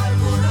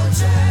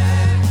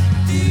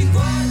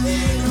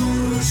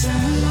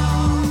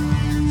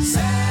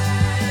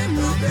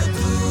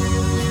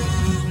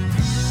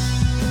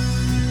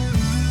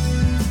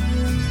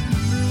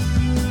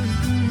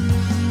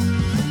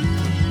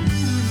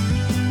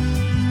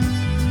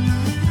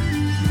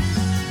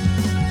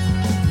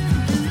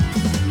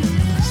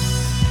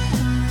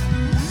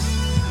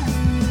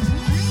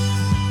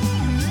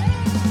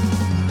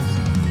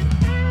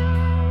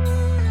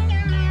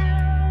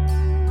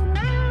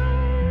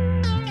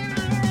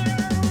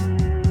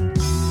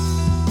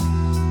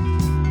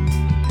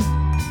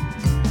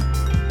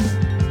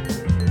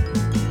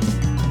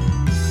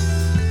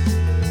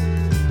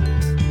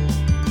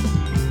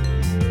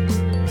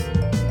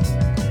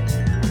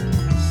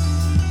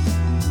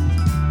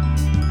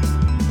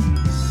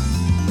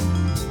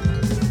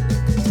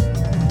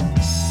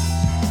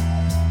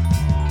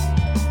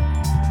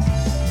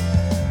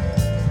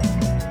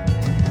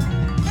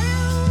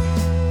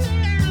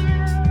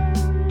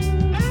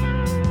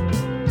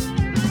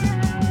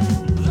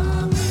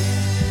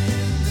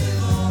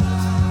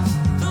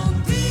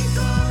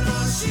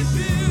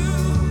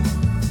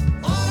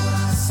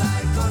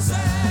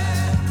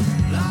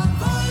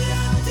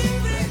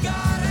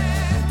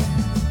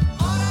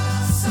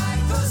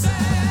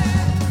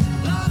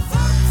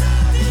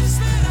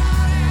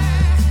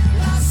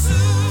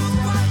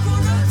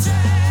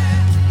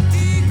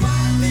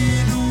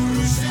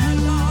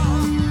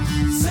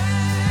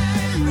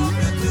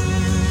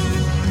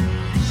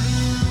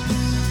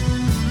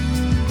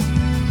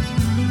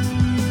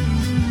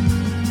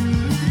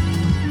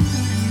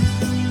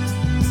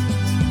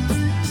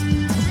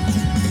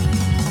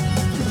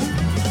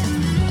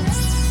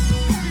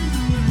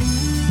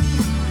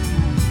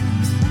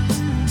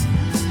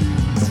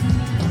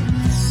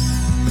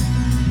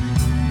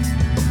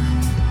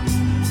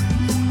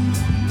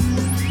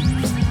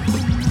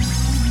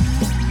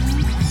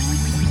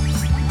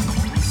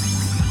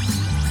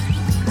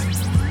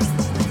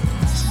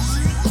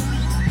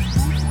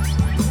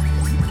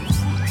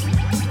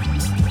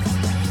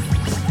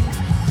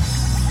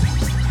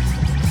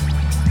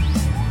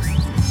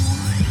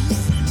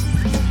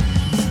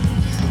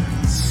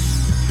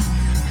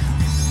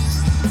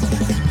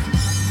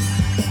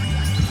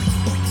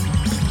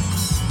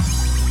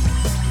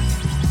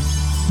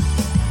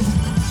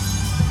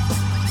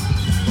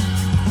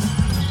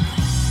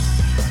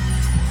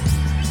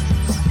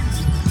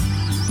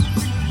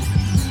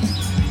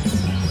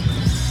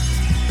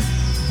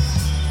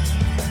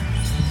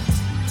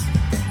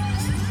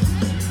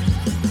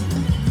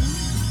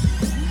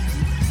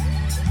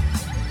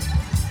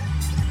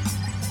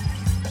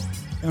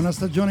una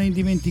stagione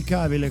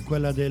indimenticabile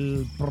quella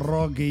del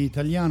prog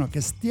italiano che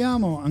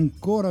stiamo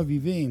ancora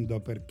vivendo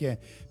perché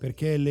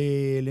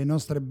le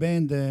nostre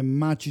band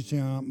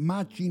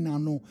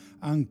macinano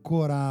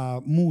ancora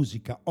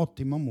musica,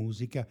 ottima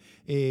musica,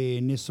 e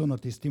ne sono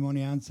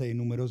testimonianza i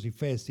numerosi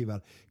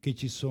festival che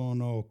ci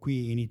sono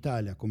qui in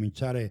Italia, a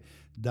cominciare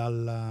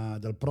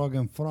dal Prog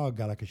and Frog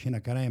alla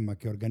Cascina Caremma,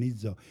 che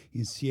organizzo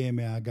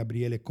insieme a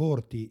Gabriele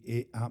Corti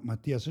e a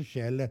Mattias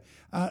Scheller,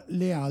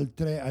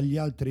 agli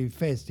altri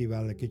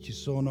festival che ci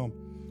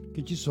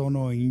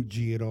sono in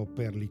giro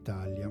per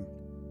l'Italia,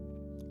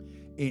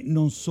 e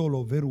non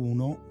solo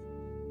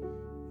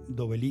Veruno,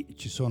 dove lì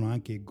ci sono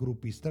anche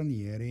gruppi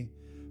stranieri,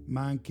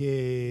 ma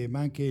anche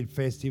il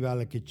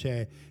festival che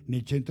c'è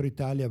nel centro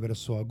Italia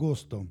verso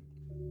agosto.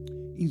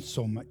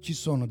 Insomma, ci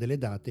sono delle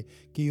date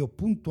che io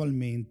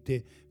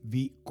puntualmente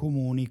vi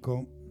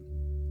comunico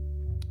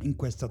in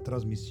questa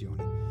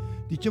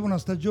trasmissione. Dicevo, una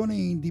stagione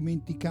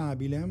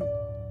indimenticabile.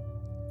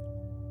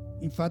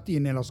 Infatti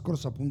nella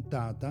scorsa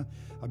puntata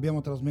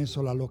abbiamo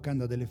trasmesso La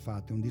locanda delle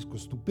fate, un disco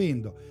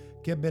stupendo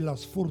che ebbe la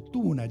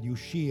sfortuna di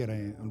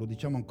uscire, lo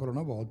diciamo ancora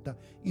una volta,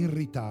 in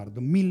ritardo,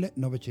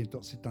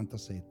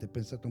 1977,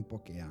 pensate un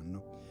po' che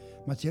anno.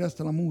 Ma ci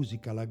resta la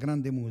musica, la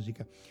grande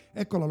musica.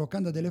 Ecco La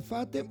locanda delle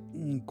fate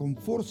con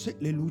Forse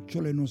le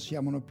lucciole non si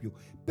amano più.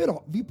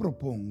 Però vi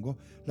propongo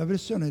la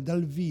versione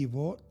dal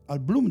vivo al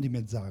Bloom di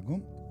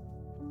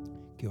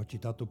Mezzago, che ho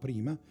citato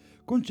prima,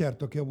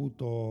 concerto che ho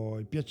avuto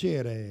il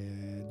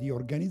piacere di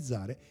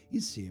organizzare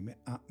insieme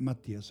a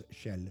Mattias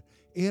Scheller.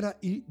 Era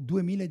il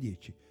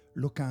 2010,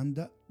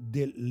 Locanda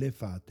delle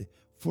fate,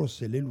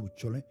 Forse le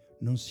lucciole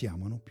non si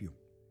amano più.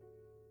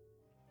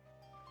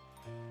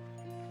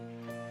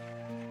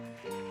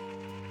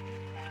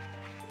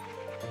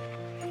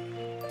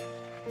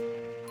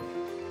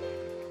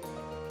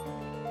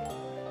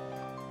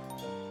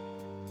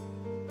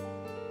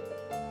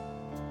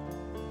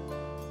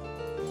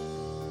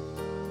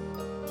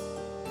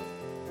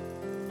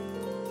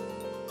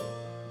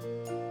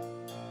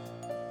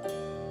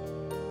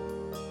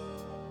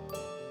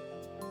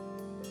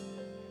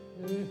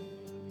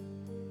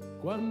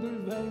 Quando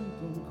il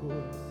vento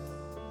ancora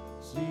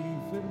si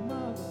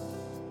fermava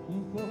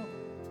un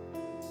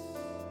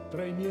po',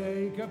 tra i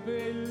miei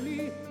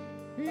capelli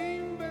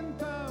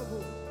inventavo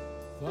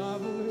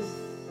favole,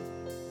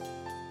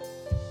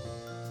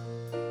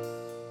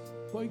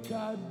 poi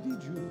caddi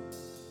giù,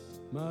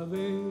 ma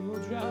avevo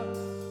già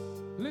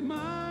le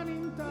mani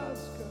in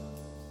tasca.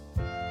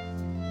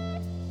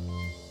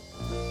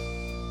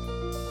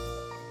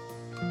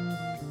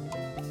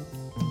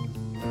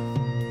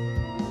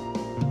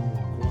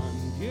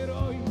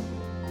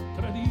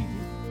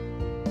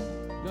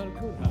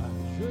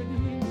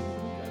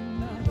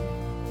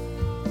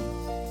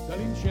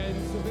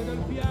 Dall'incenso e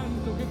dal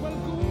pianto che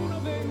qualcuno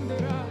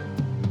venderà.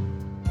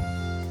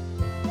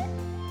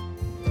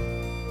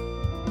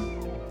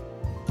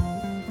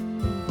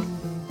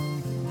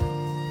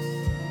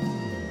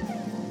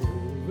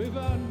 Dove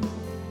vanno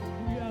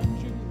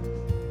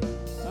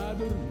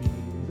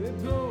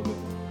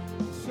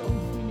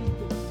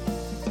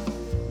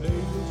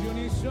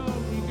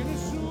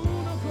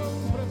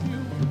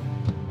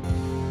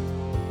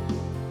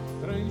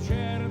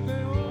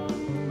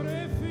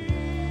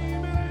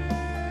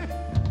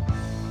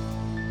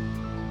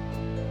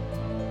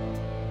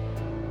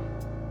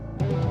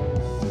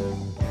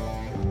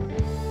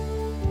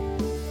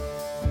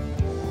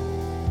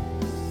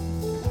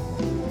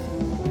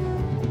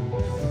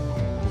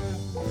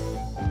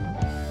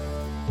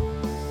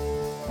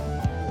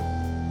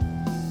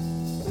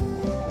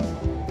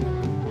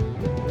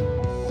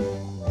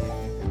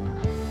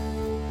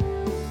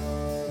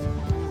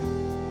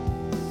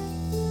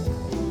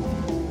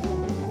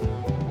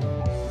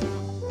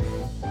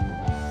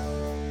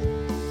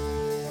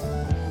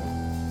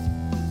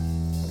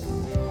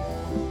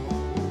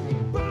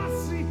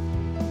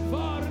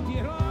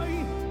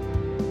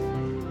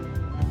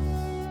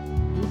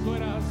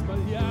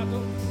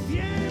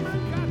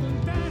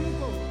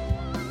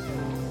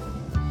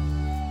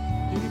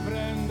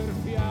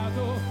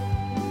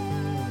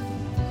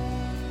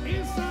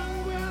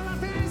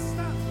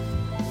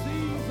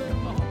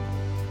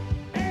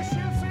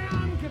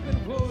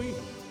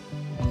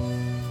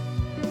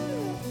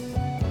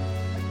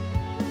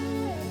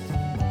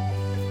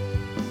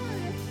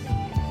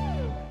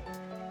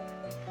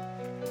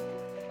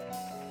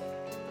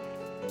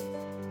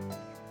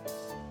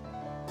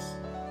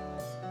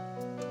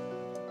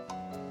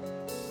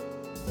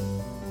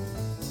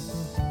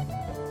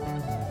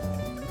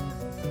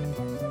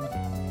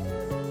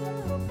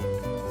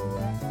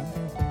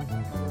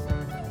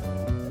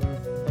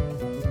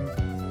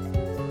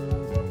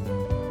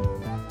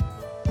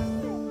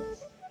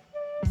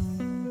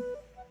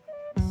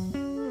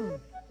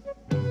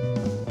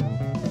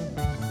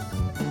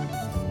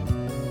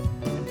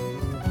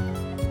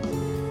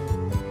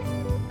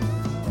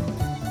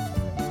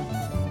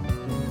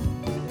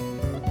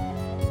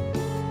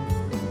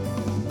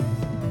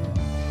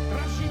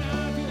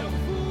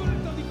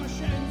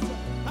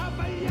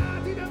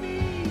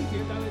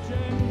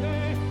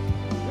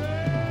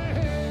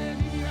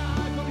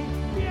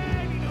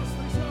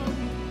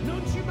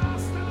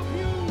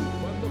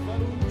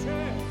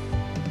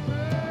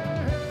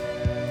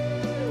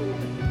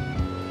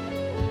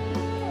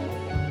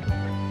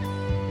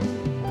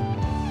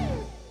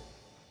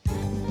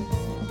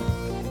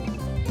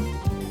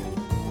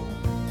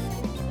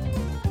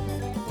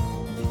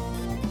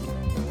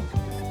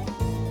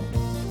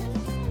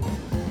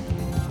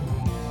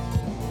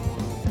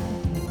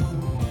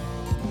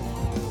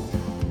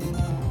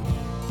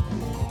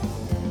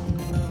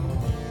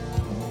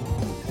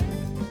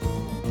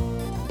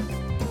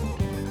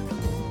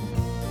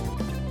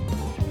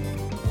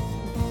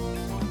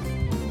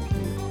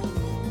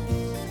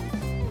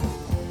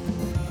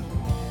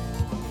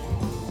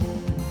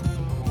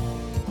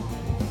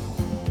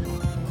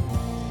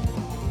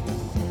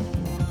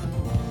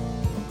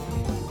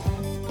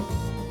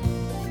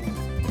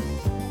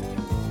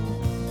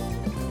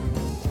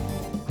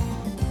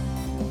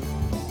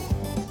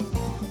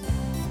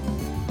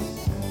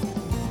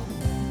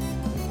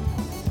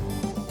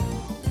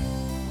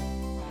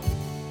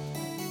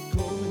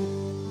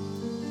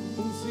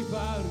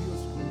sipario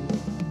scuro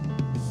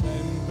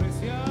sempre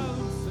si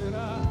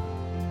alzerà,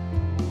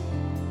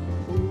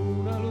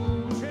 una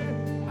luce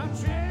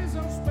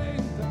accesa o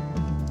spenta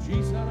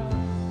ci sarà,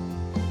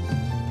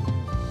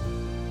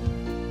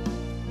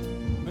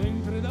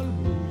 mentre dal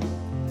buio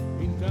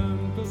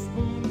intanto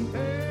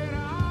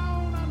spunterà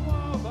una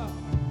nuova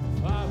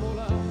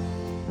favola.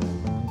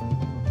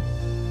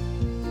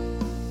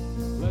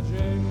 La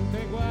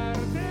gente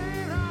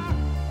guarderà,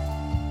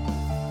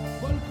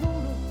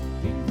 qualcuno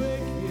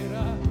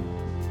invecchierà.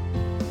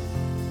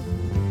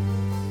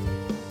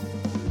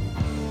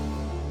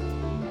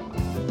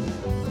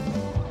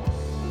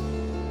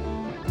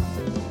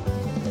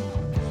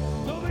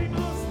 Dove i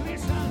nostri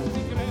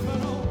santi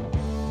crepano,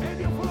 ed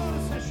io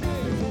forse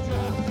scelgo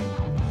già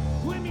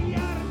 2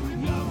 miliardi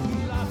di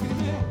occhi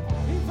lacrime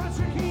in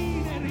faccia a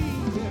chi ne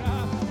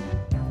riderà.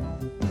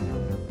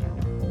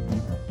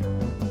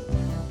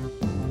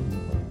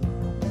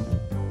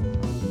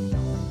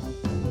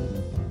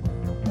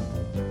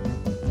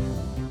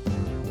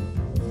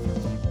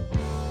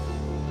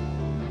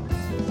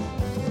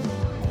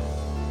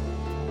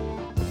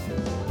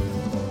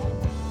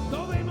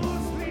 Dove i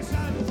nostri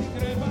santi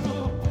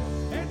crepano,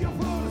 ed io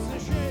forse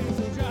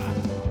scelgo già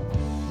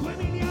 2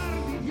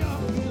 miliardi di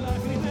occhi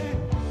lacrime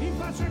in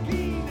faccia a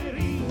chi ne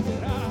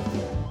riderà.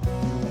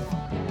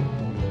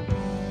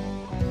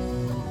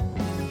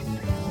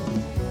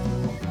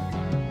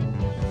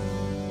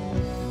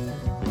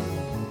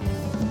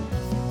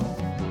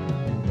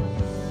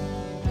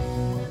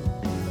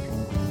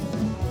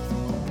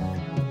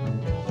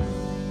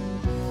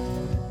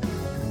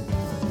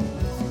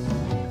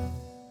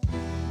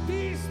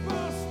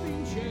 Disposti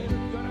in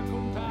cerchio a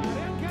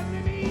raccontare anche al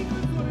nemico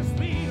il tuo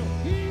respiro,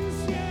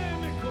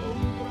 insieme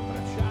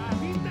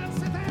controabbracciati in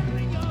danze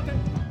eterne ignote,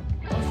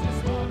 ossa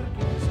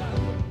sporche di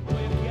sangue,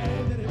 puoi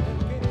chiedere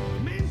perché,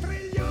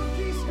 mentre gli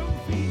occhi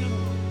sconfinano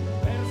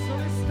verso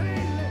le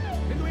stelle,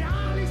 le 2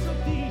 ali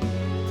sottili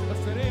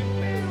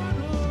basterebbero a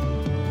noi.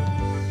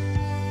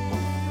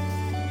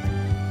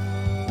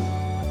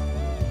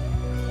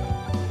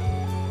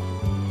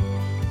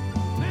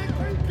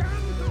 Ecco il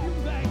canto di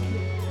un vecchio,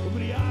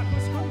 ubriaco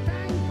e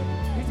scontento,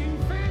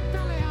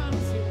 disinfetta le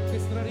ansie che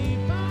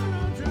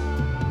straripano già.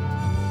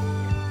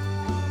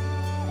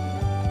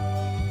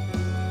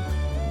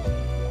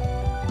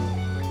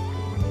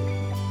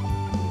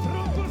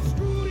 Troppo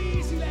oscuri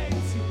i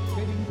silenzi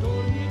che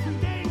dintorni e qui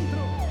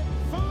dentro,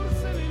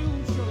 forse le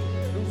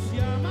lucciole non si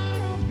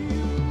amano più.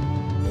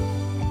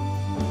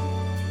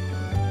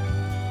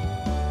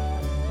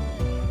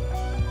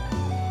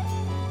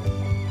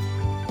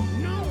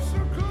 Non so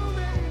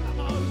come la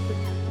morte,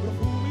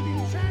 profumi di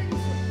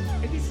incenso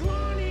e di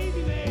suoni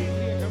di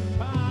vetri e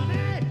campane.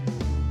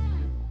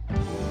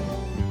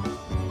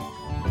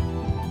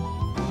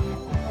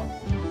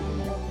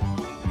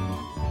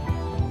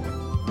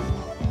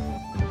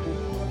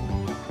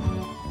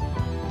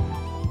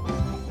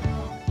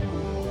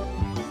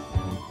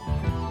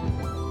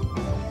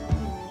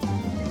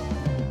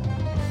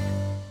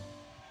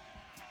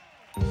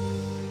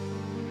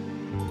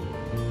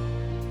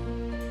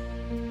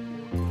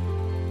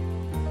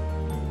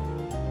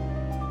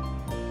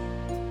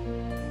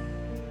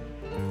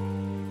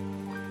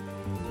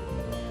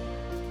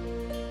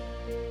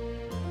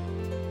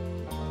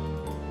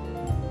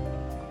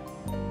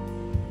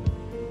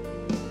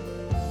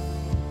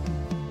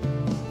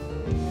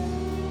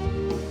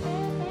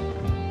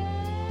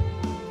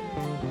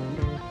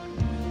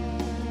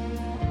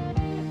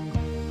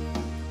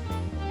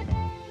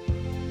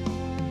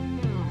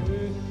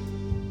 E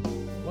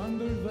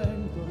quando il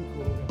vento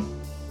ancora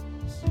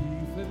si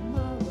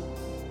fermava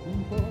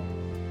un po',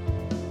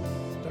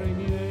 tra i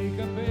miei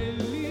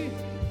capelli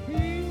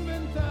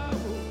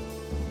inventavo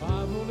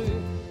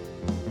favole,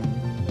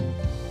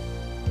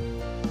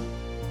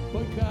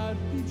 poi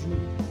caddi giù,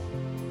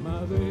 ma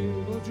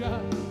avevo già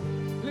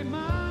le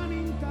mani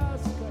in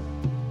tasca.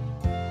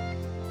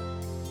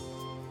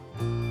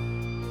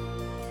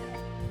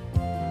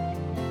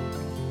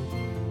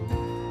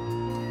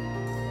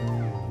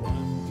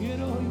 Quanti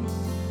eroi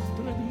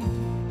traditi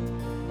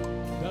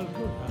dal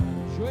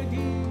coraggio ed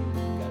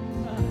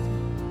ingannati,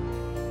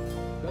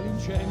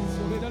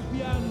 dall'incenso e dal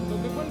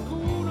pianto che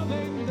qualcuno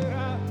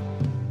venderà.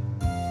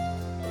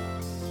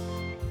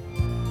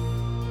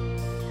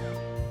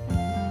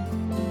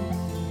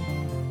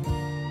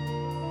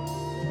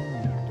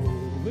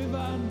 Dove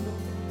vanno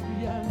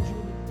gli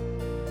angeli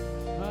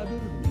a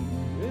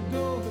dormire?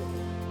 Dove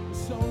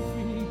sono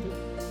finite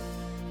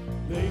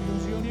le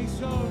illusioni e i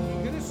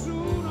sogni che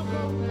nessuno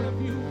compra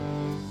più?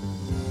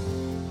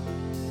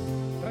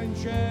 Tra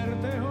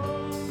incerte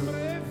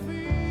ombre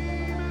effimere,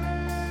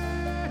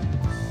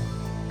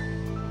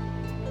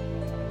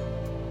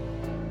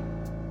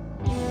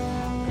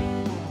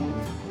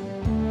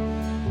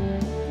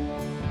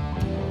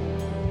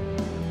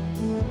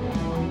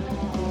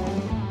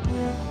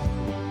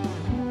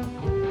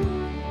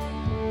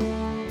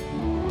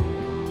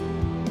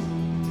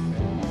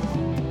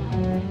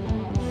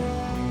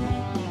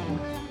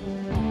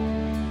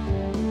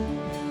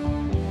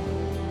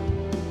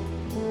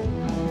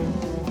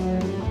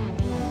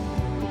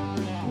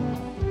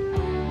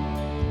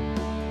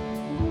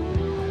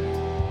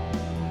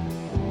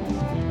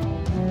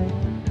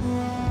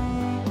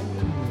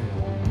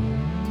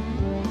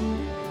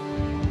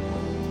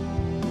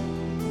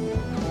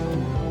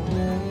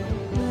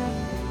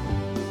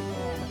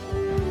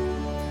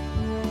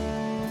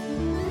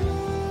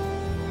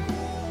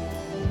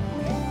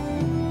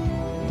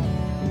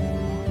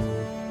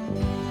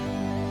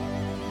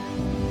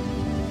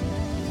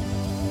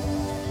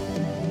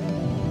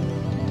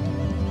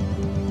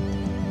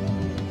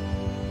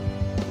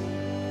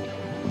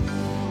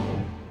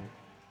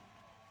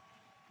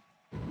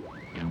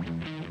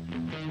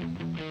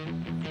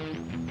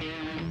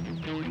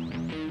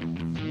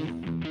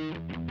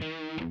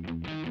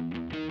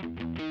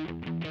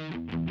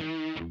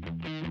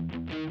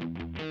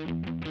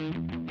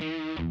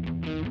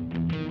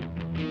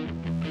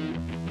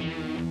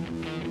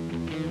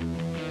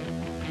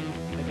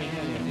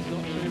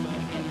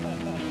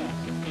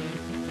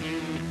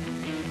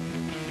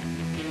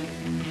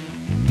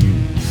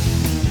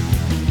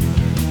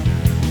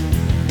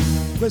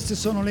 Queste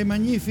sono le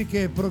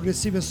magnifiche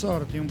Progressive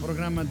Sorti, un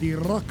programma di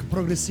rock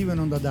progressivo in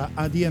onda da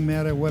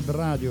ADMR Web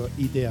Radio,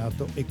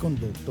 ideato e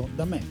condotto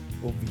da me,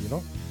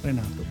 ovvero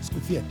Renato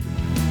Scuffietti.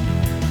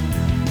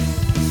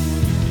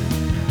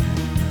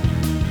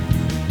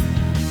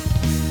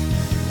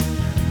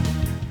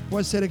 Può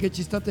essere che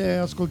ci state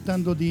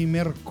ascoltando di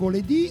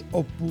mercoledì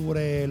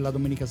oppure la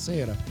domenica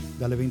sera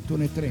dalle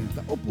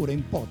 21:30 oppure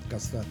in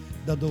podcast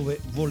da dove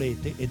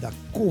volete e da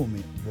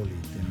come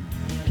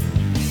volete.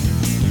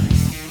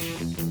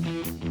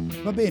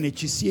 Va bene,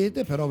 ci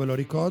siete, però ve lo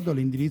ricordo,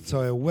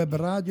 l'indirizzo è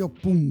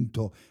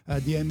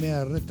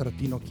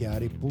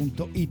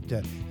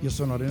webradio.admr-chiari.it. Io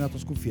sono Renato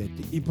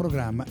Scuffietti, il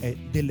programma è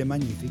Delle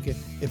Magnifiche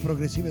e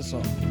Progressive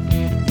Sorti.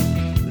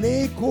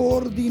 Le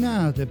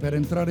coordinate per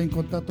entrare in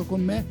contatto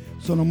con me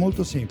sono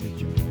molto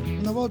semplici.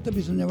 Una volta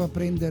bisognava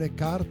prendere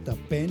carta,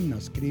 penna,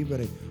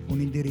 scrivere un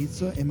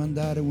indirizzo e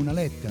mandare una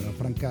lettera,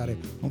 francare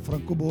un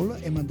francobollo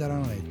e mandare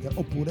una lettera,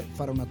 oppure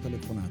fare una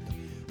telefonata.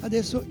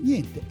 Adesso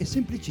niente, è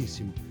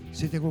semplicissimo.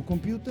 Siete col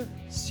computer,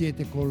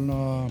 siete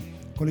con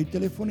il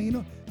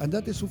telefonino,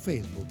 andate su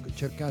Facebook,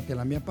 cercate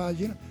la mia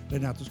pagina,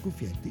 Renato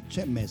Scuffietti,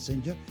 c'è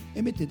Messenger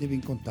e mettetevi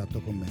in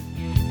contatto con me.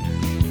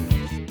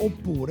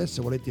 Oppure,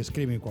 se volete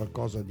scrivermi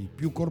qualcosa di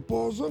più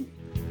corposo,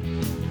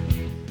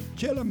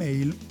 c'è la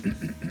mail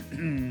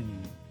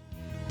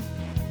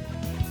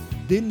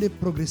delle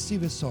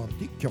progressive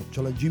sorti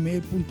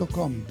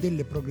 @gmail.com,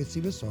 delle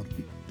progressive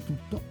sorti,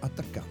 tutto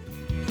attaccato.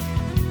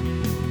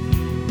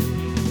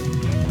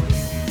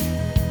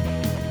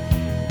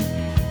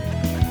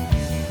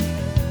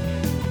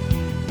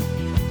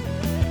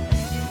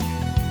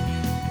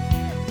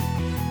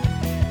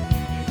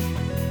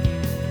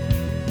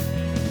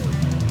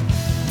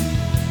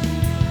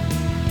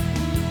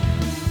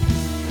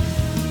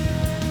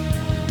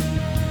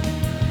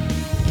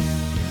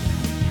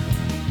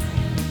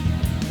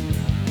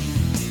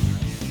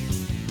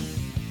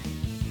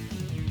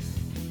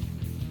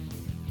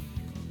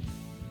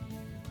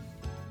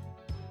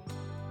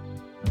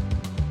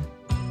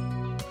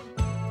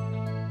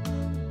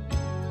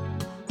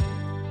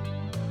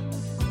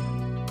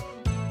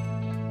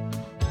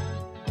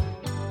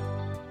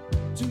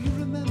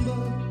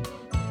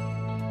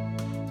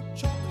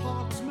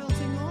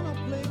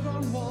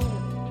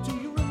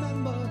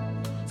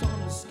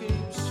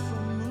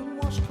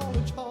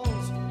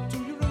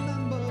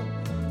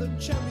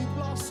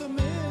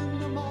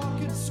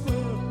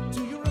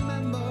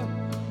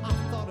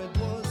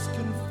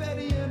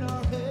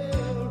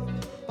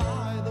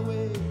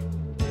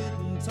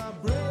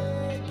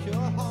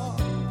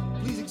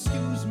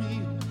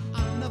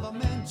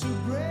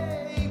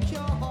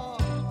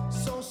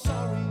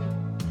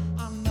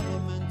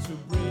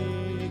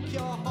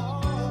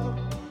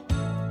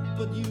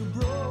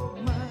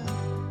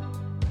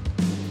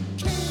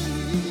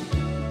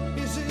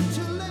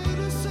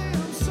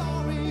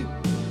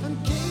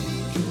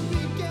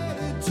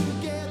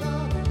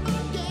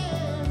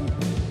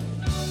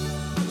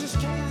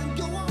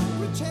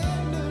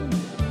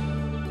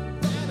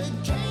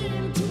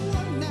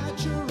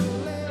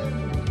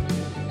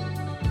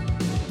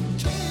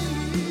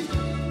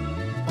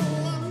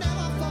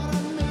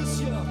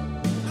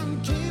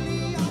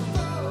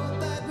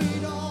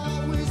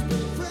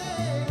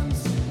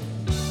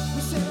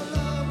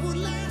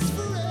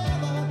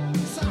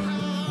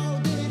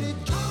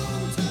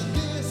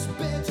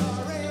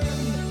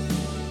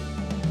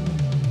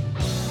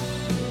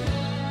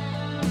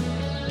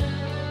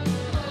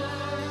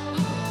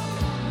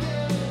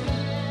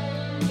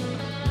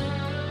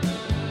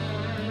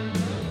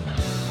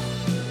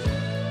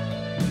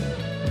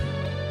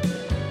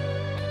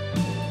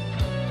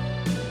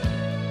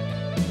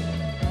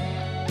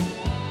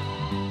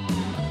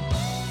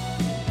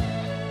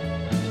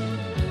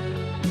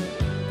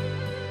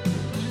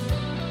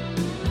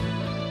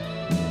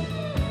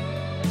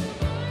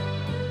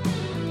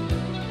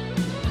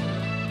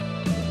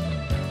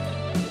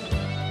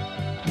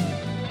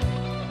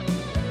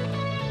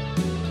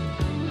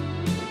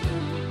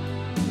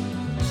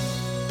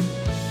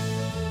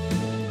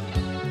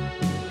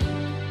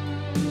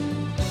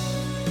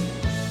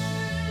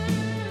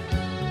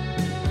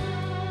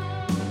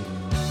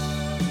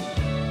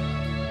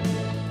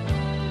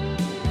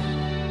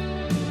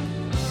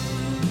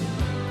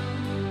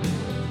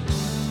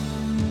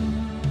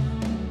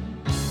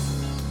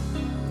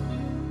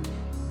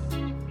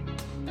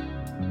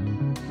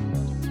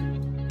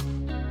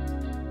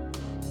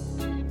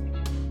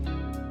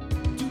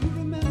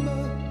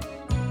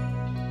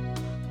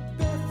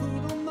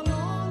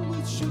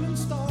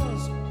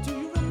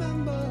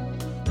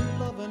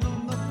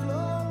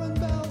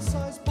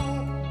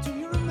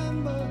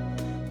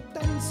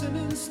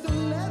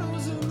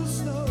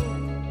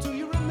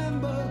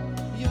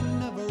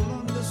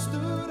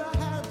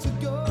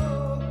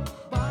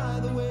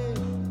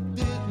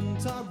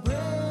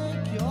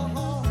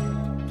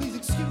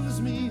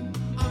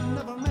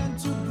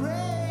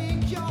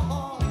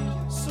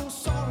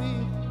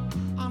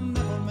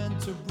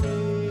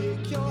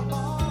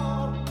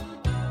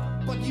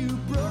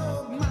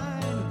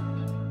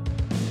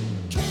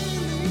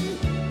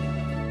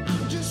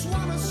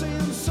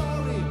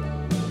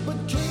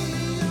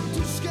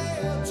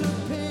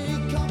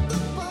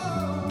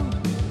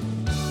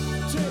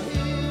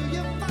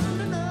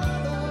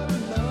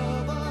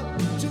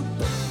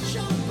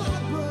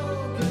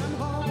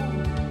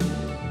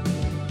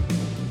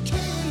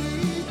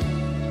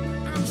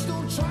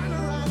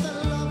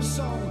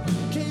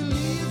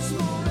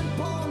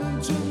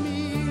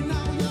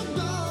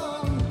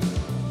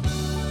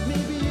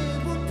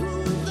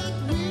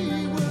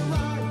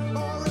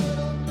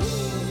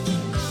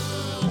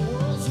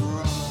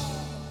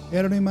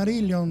 Erano i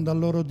Marillion dal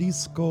loro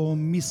disco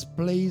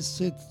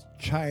Misplaced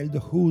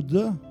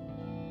Childhood.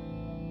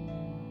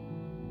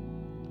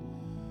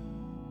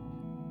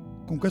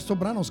 Con questo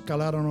brano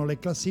scalarono le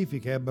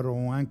classifiche,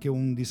 ebbero anche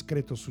un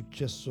discreto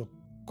successo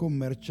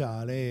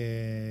commerciale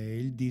e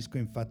il disco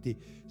infatti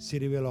si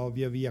rivelò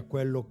via via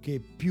quello che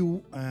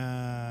più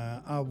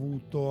ha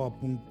avuto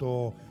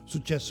appunto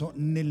successo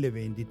nelle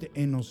vendite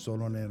e non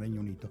solo nel Regno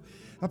Unito.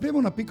 Apriamo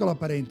una piccola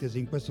parentesi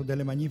in questo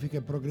Delle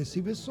Magnifiche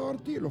Progressive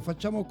Sorti, lo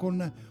facciamo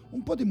con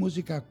un po' di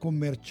musica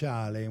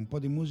commerciale, un po'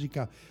 di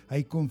musica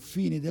ai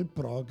confini del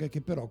prog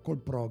che però col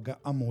prog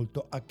ha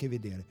molto a che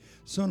vedere.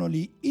 Sono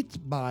gli It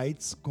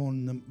Bites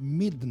con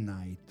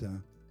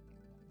Midnight.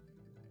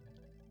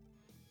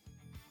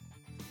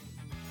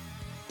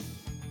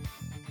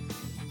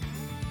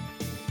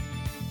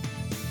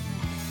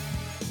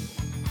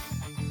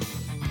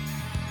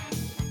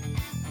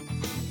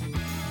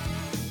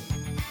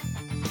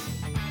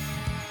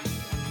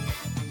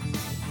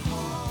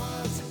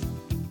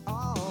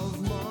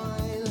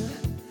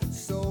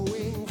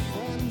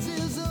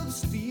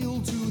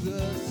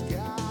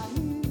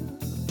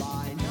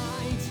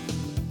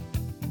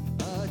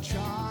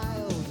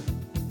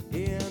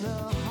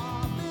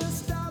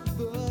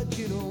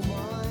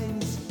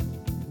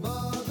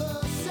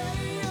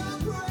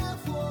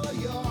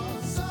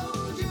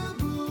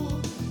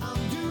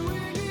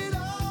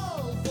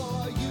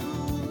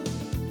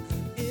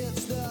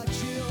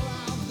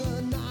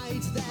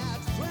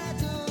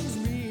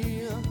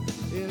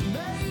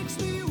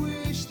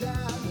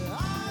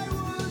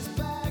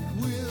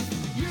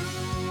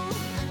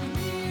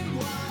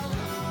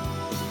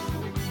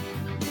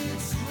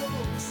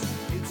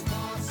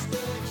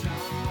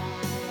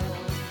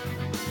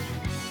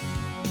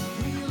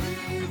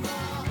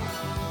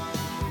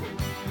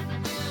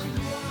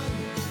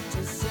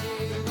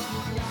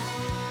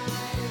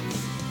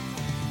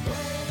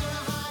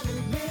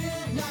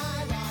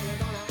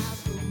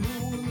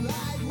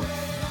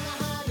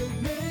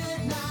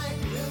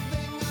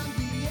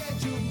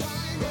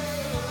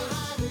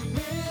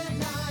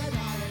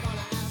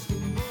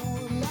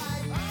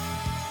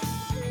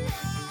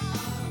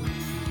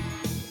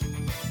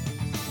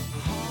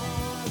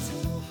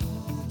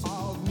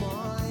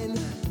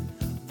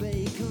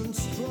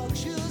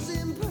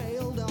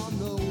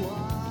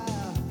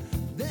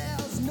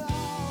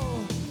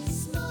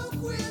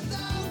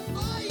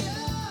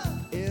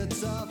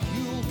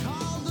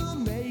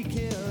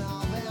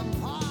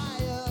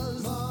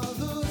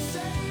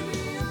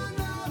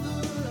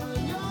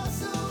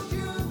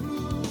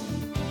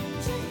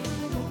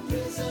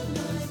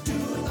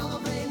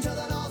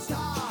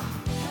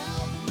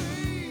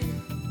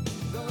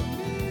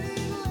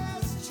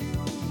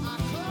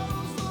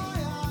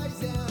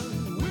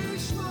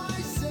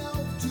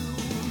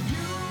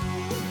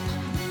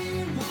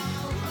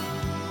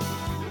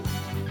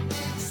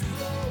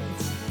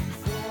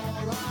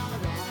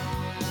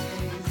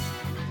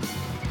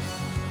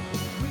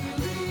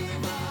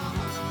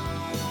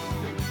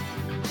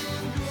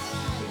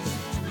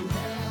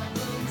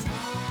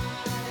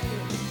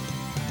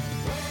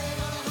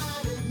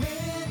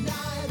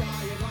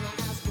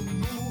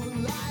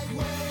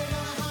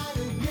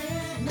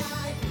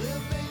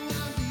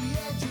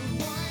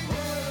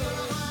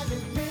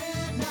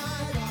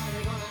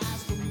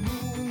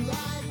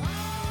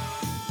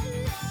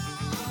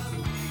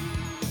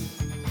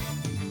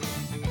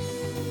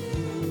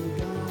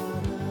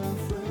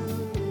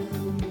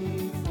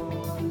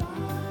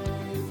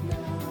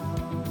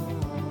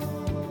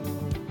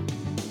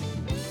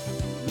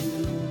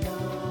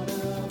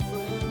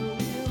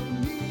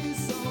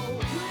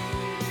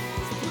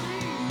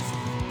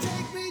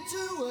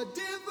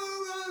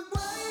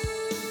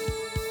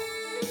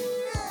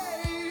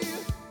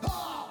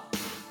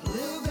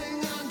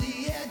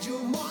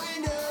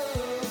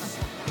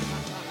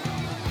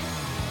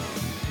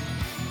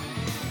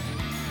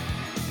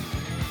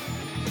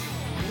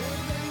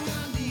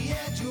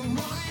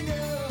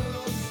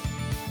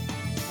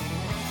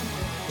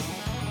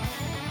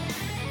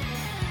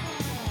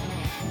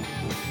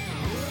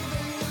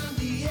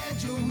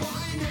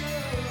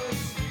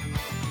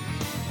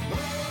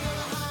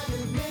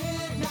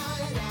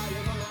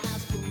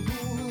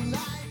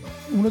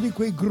 Uno di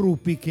quei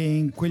gruppi che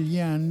in quegli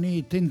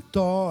anni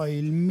tentò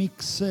il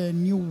mix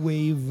new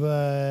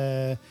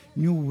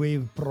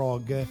wave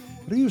prog,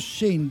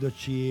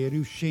 riuscendoci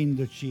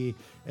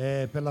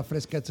per la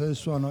freschezza del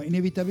suono.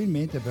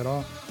 Inevitabilmente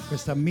però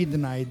questa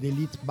Midnight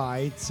degli It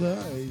Bites,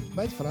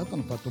 fra l'altro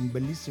hanno fatto un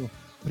bellissimo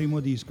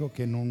primo disco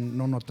che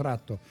non ho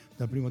tratto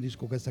dal primo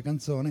disco questa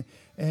canzone,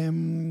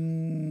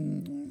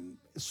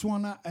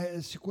 suona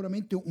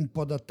sicuramente un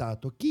po'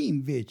 datato. Chi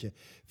invece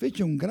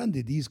fece un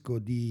grande disco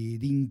di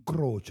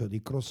incrocio,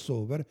 di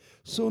crossover,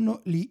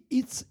 sono gli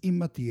It's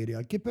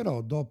Immaterial, che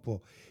però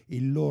dopo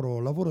il loro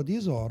lavoro di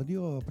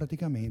esordio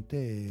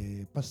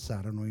praticamente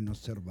passarono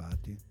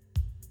inosservati.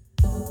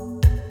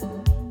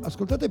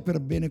 Ascoltate per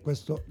bene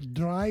questo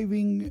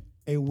Driving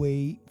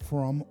Away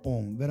From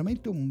Home,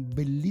 veramente un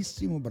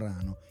bellissimo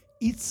brano,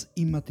 It's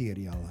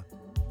Immaterial,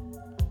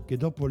 che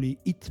dopo gli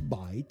It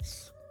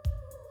Bites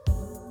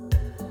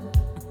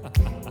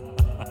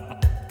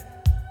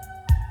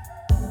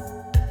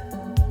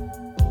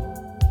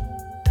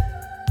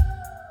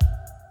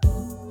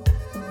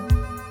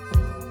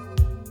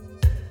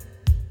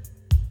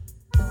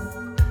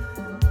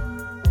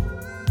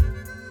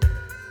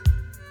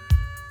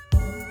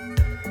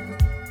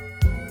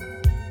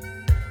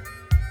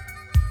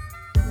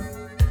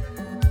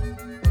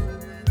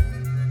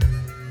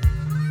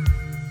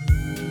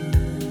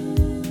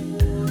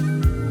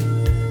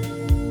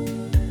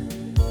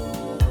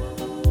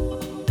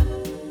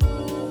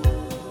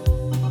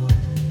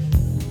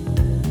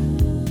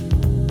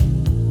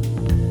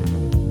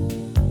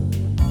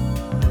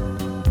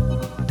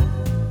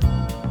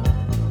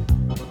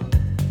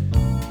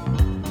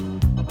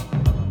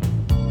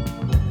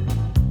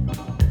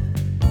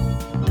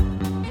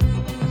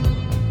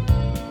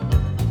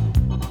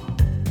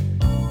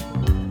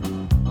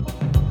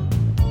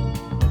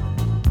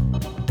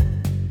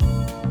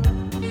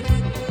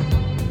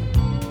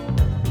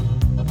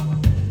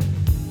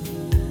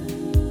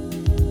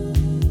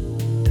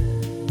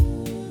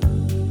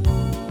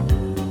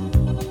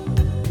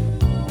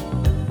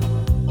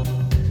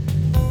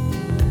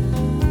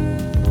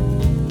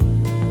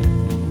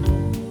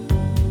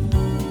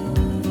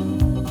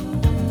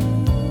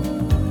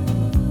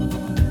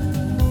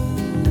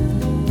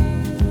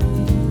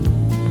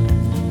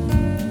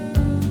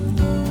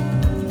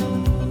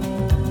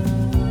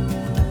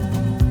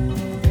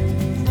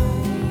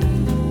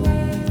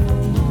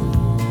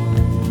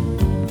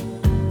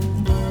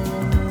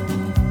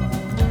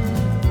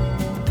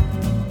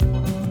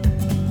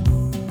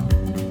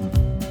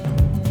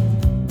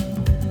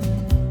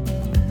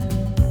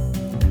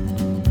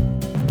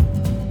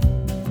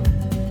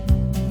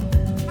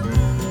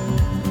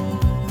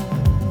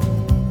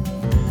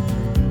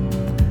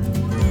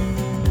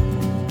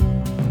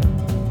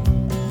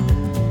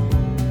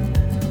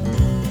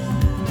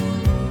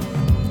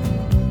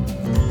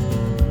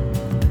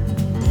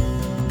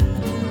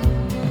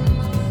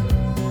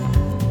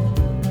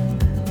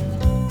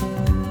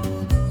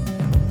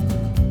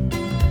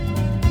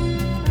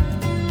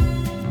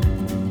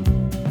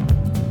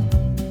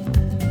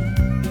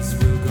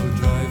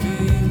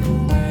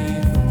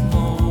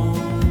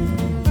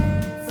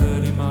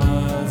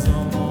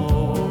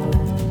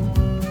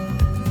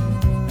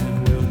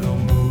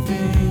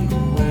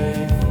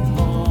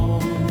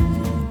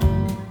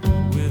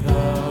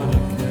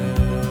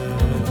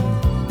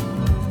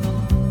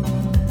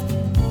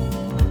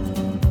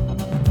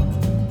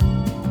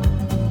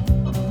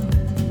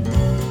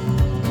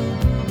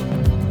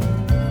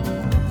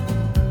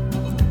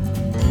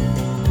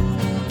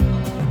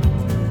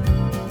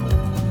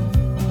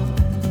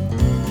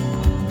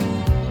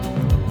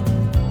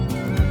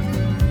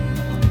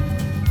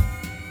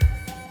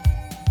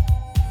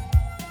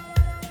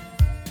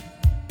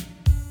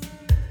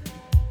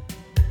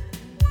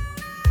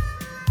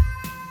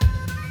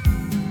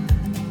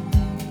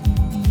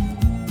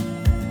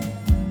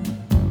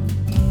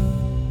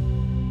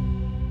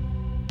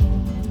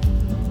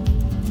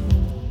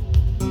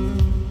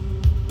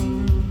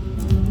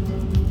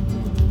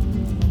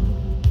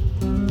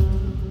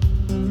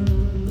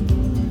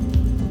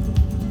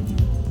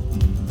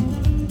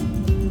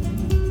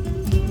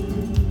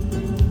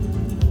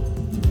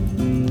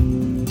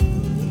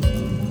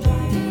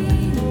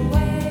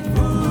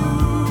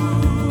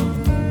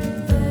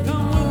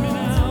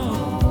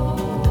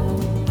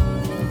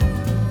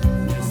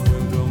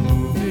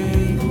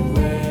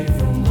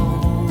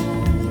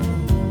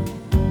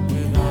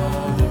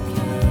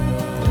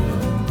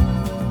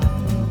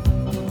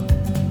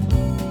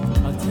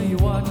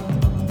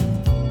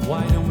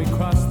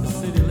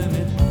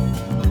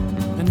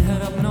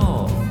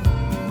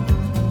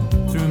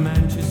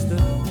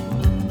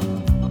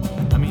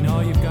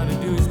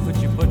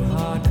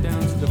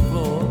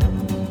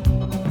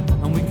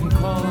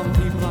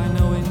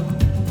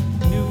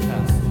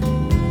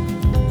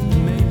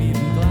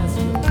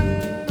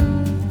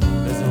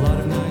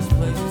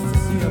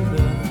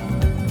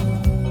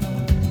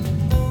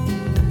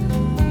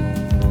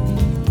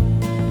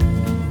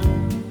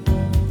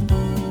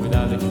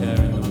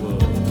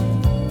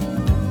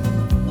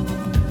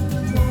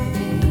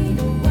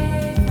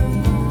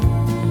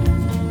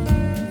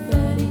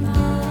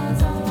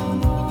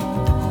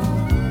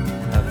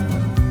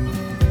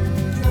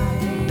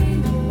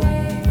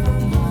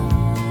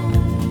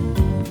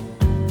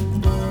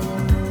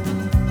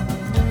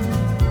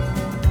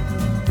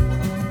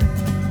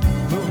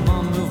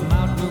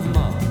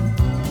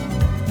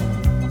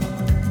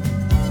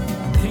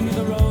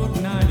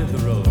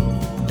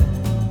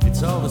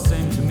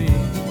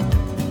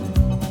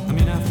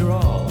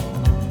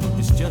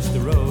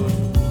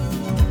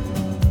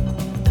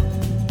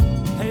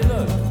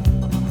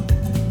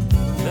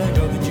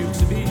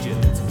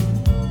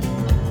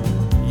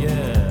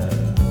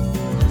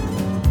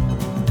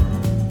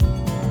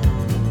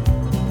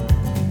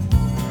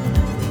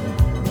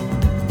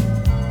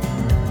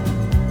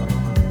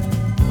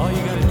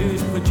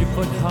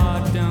foot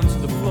hard down to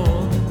the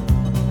floor,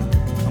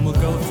 and we'll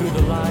go through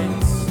the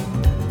lights,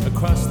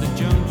 across the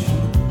junction,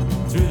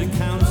 through the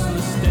council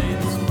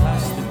estates,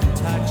 past the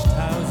detached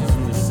houses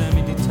and the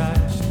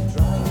semi-detached,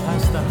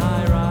 past the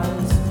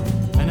high-rise,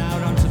 and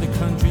out onto the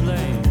country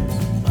lanes.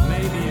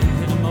 Maybe even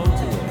hit a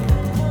motorway.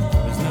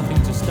 There's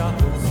nothing to stop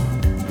us.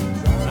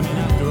 I mean,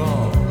 after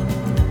all,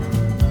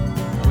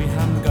 we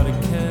haven't got a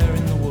care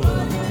in the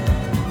world.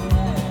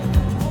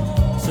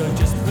 So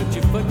just put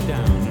your foot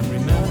down and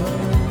remember,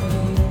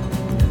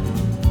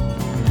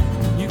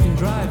 you can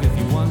drive if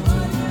you want to.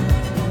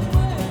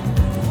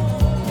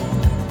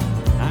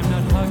 I'm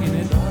not hugging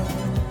it.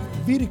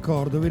 Vi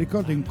ricordo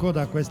in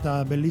coda a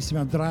questa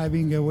bellissima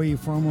Driving Away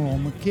From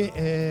Home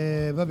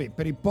che vabbè,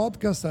 per i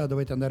podcast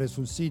dovete andare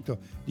sul sito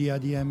di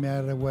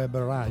ADMR Web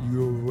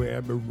Radio,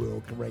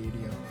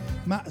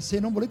 ma se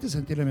non volete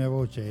sentire la mia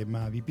voce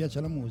ma vi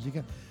piace la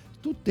musica,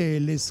 tutte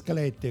le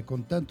scalette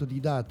con tanto di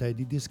data e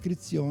di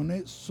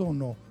descrizione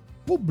sono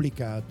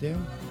pubblicate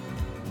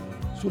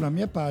sulla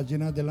mia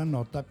pagina della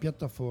nota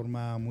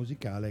piattaforma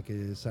musicale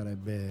che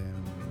sarebbe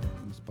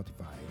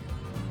Spotify.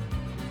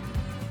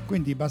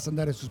 Quindi basta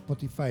andare su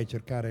Spotify e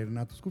cercare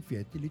Renato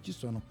Scuffietti, lì ci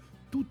sono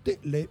tutte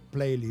le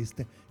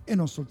playlist e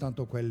non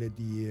soltanto quelle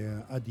di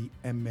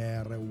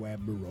ADMR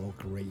Web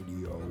Rock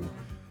Radio.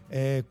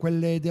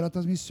 Quelle della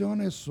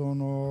trasmissione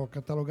sono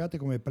catalogate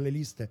come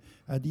playlist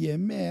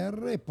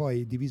ADMR e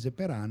poi divise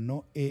per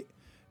anno e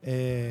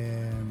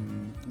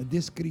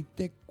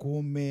descritte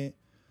come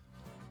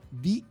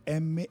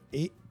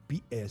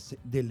DMEPS,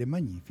 Delle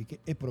Magnifiche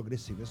e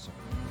Progressive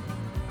Sorti.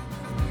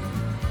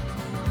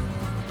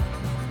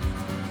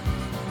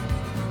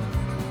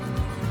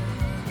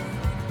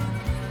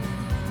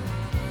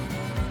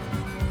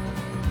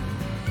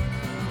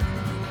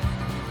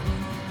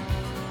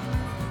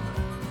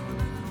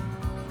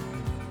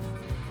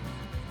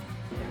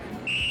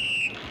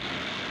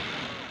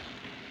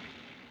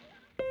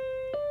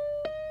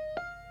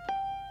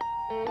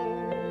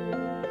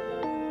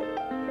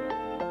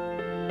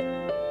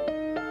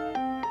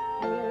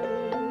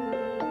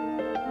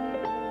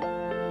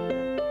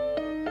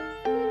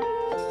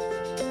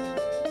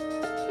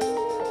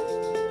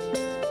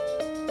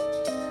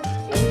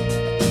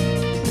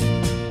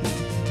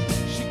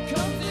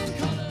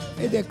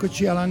 Ed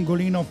eccoci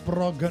all'angolino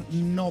prog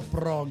no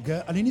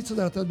prog. All'inizio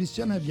della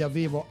trasmissione vi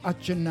avevo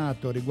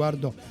accennato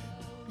riguardo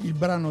il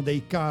brano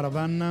dei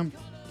Caravan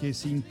che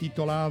si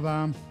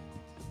intitolava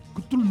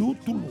Cthulhu.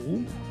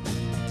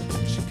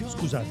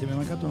 Scusate, mi è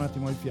mancato un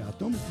attimo il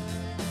fiato.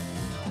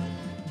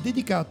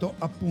 Dedicato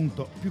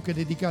appunto, più che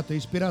dedicato, è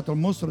ispirato al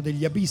mostro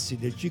degli abissi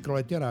del ciclo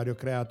letterario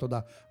creato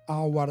da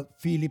Howard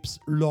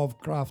Phillips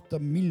Lovecraft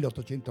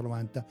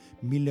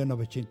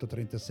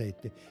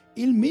 1890-1937.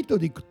 Il mito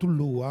di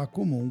Cthulhu ha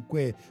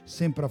comunque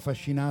sempre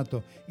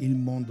affascinato il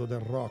mondo del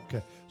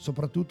rock,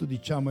 soprattutto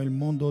diciamo il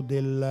mondo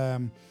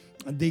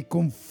dei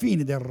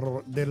confini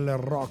del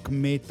rock,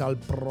 metal,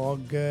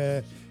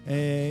 prog,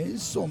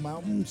 insomma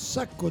un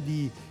sacco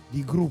di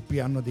gruppi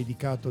hanno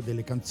dedicato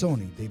delle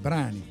canzoni, dei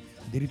brani,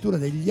 addirittura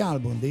degli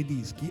album, dei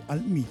dischi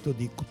al mito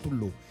di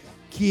Cthulhu.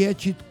 Chi è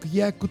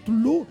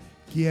Cthulhu?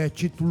 Chi è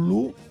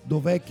Cthulhu?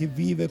 Dov'è che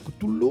vive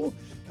Cthulhu?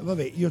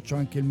 Vabbè, io c'ho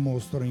anche il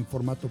mostro in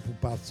formato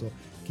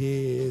pupazzo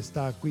che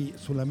sta qui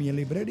sulla mia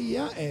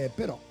libreria,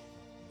 però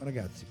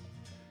ragazzi,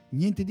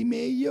 niente di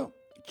meglio,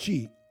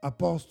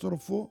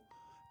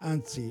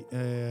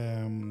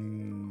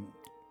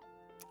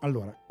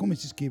 allora, come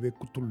si scrive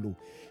Cthulhu?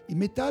 I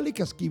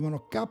Metallica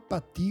scrivono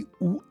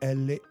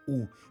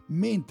K-T-U-L-U,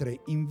 mentre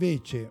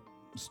invece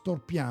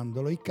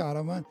storpiandolo i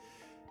Caravan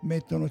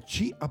mettono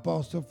C-T-H-L-U.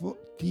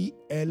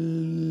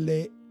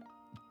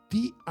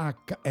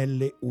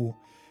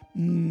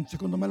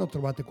 Secondo me lo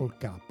trovate col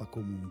K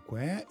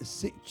comunque,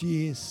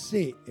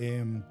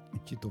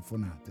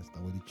 citofonate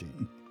stavo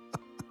dicendo.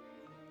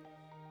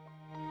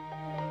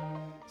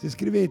 Se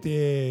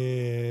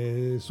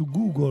scrivete su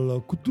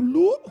Google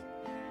Cthulhu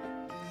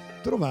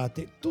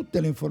trovate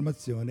tutte le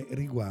informazioni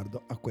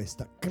riguardo a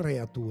questa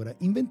creatura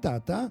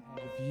inventata.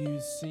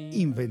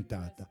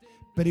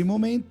 Per il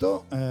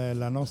momento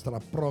la nostra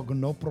prog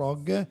no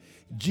prog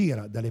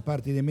gira dalle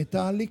parti dei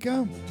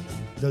Metallica,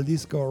 dal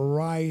disco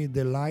Ride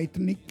the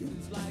Lightning.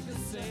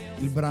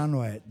 Il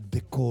brano è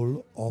The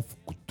Call of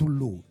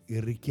Cthulhu,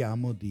 il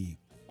richiamo di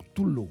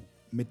Cthulhu,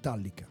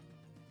 Metallica.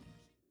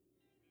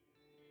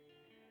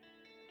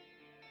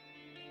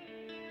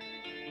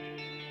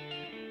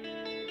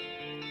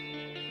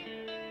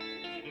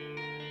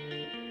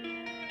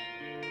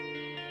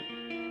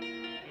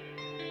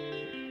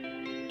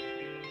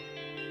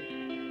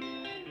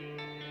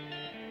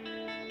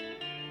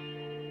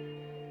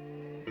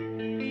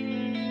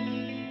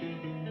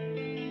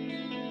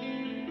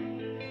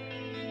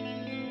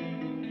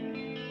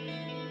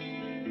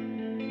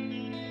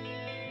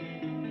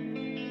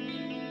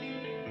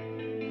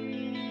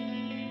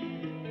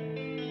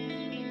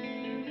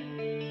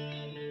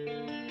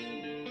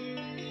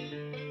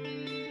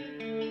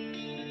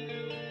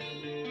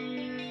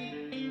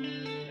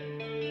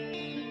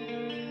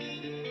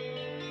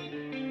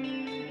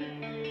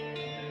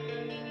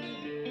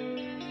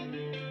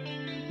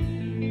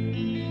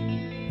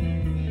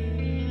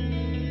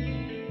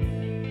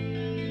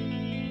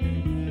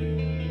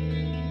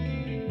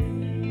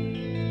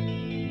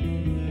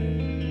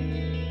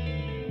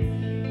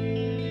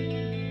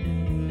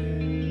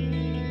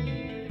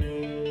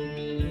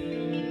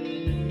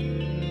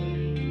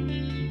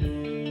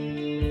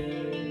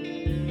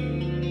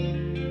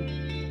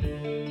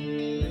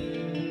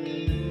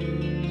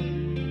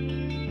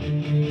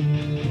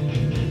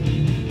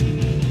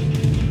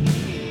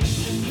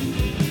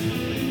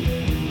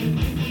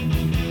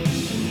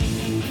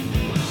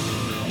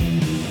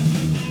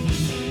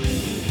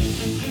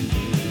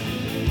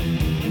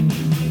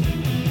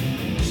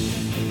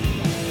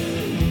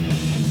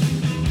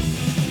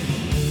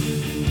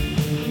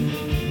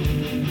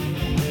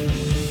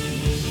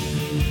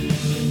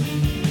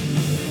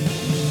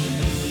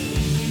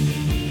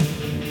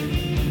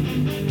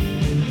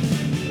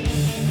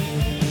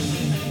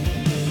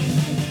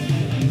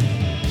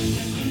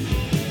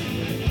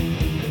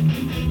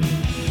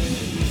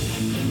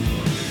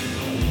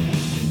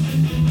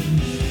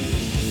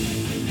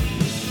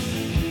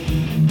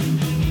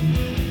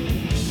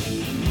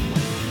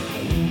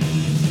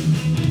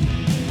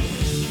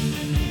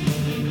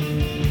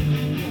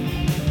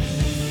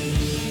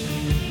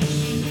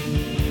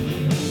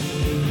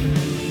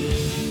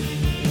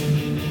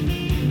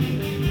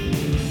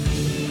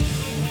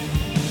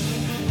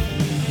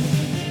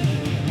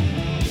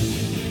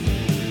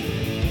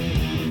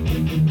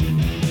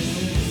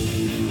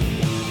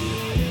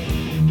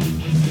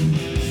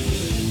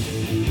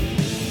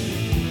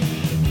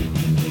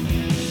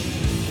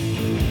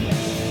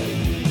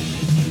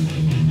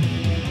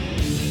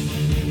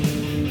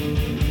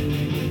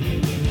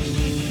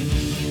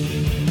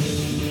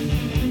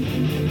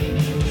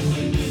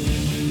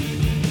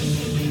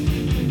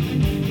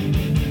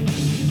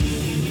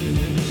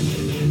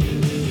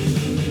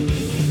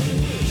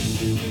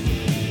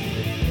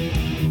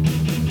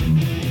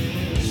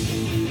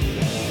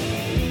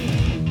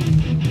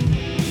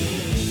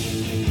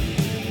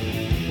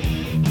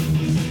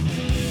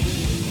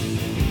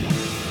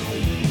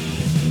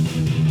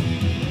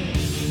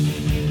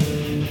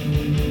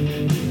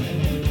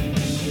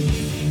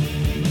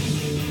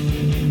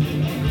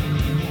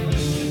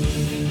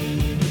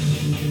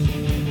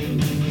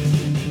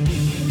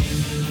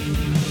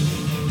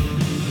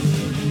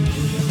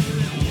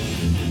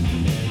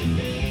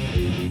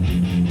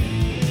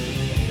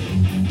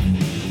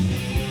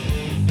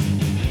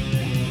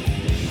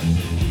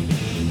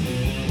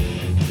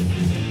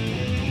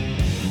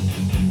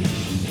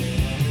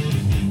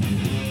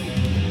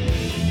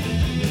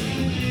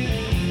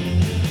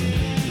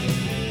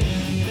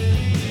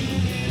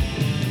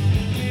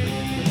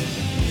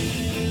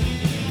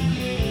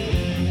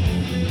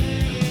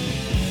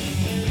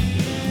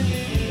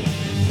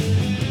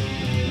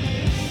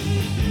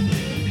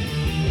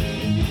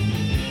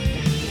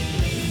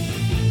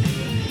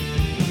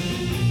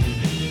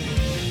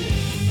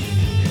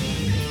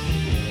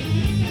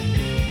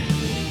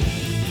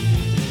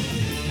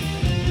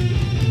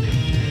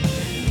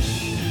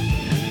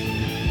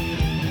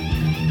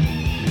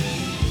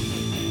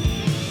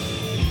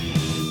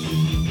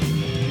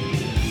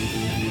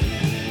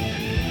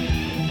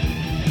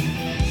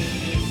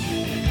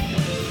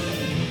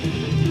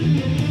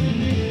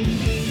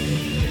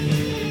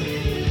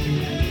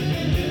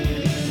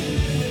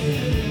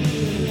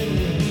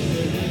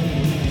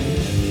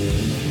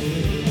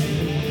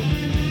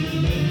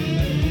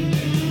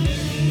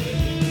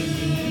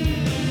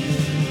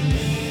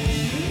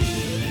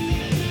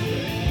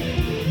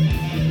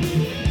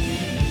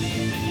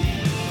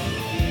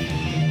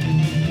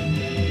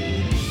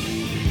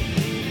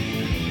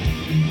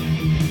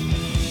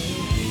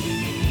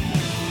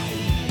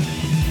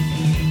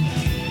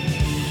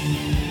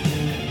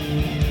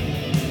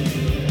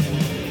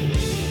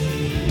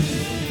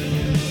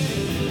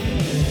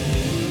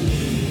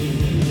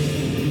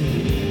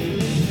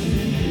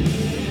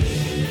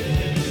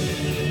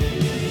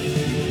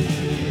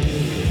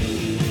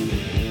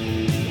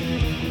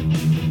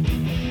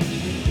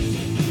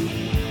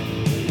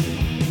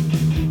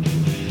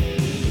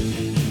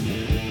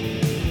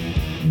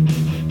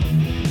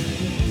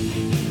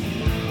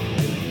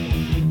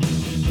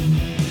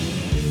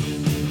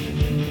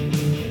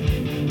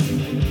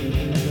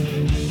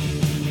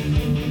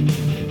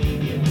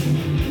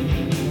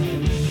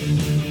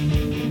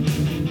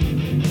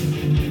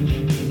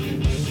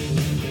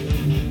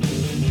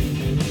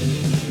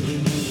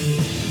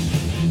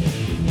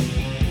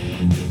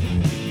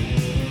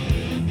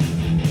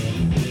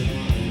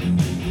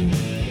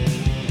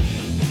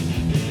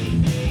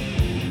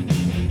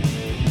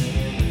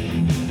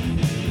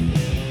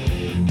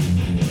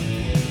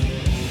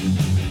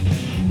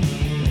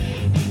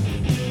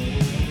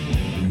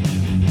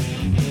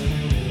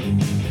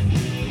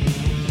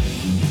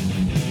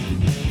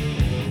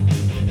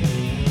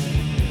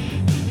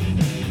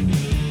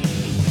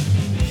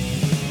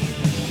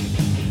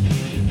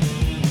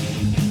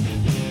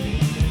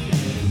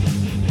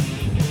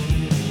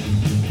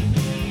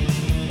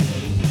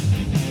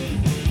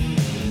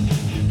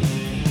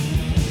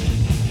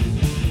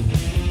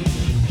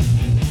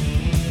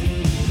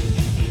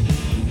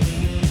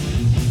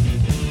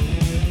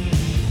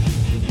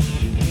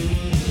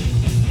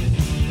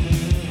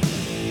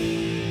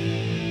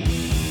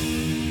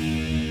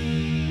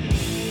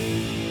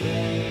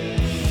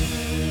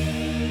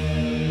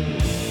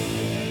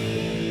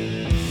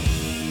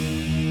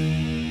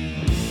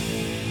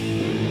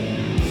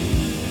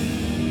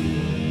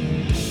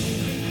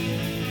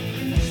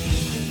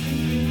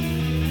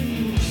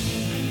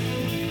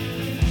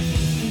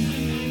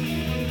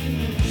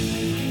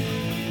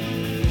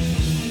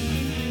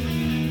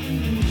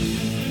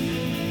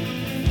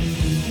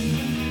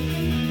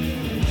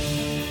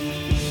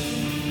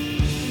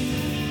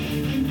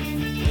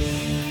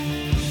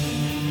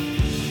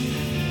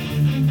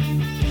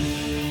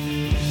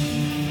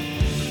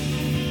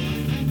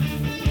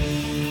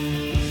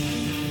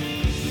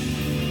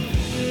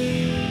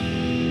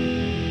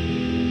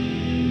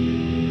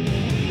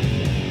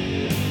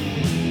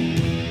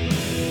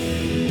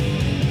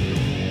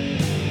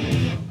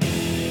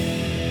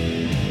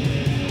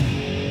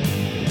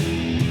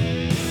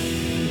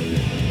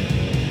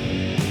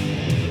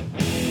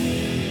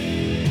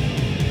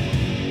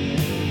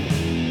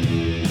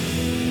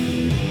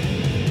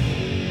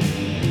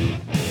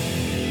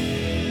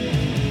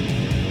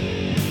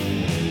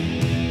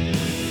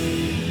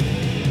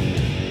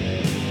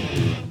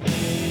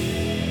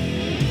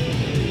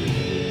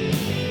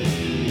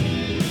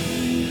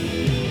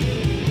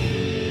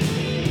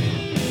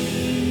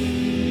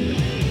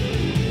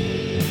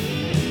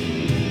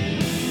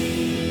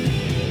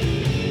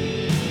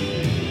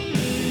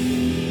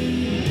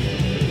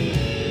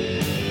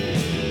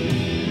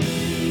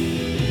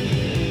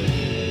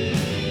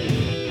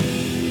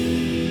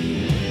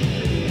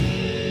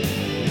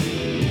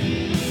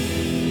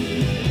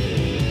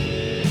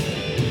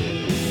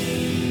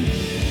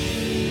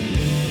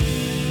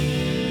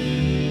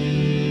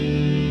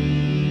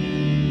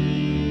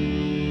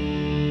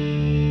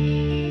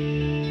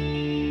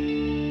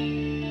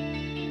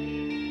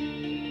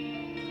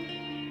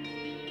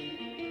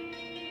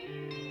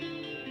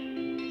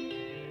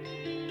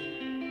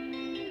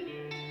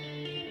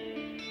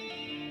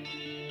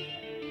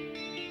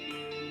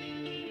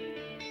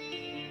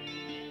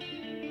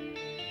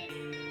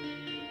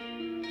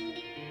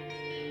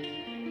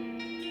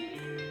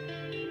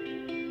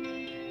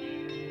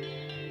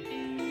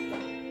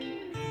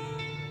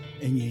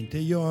 E niente,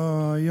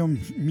 io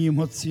mi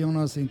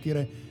emoziono a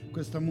sentire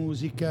questa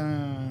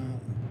musica.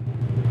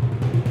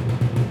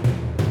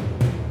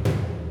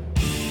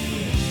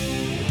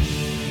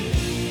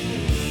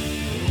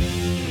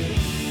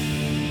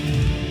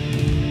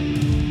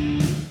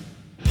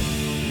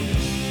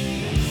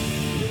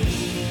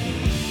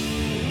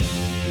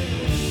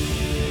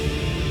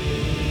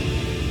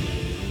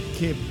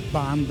 Che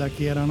banda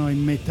che erano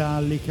in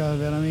Metallica,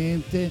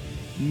 veramente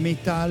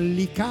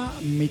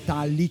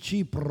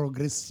metallici,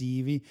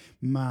 progressivi,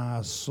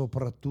 ma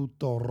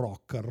soprattutto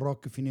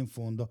rock fino in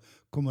fondo,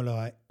 come lo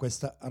è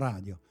questa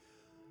radio.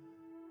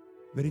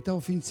 Verità o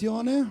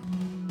finzione?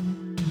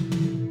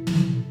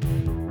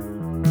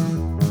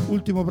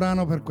 Ultimo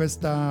brano per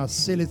questa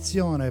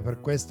selezione, per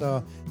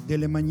questa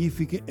Delle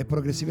Magnifiche e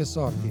Progressive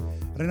Sorti.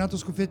 Renato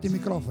Scuffietti ai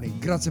microfoni,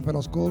 grazie per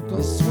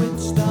l'ascolto.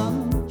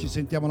 Ci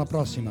sentiamo alla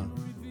prossima.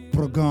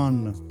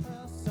 Progon.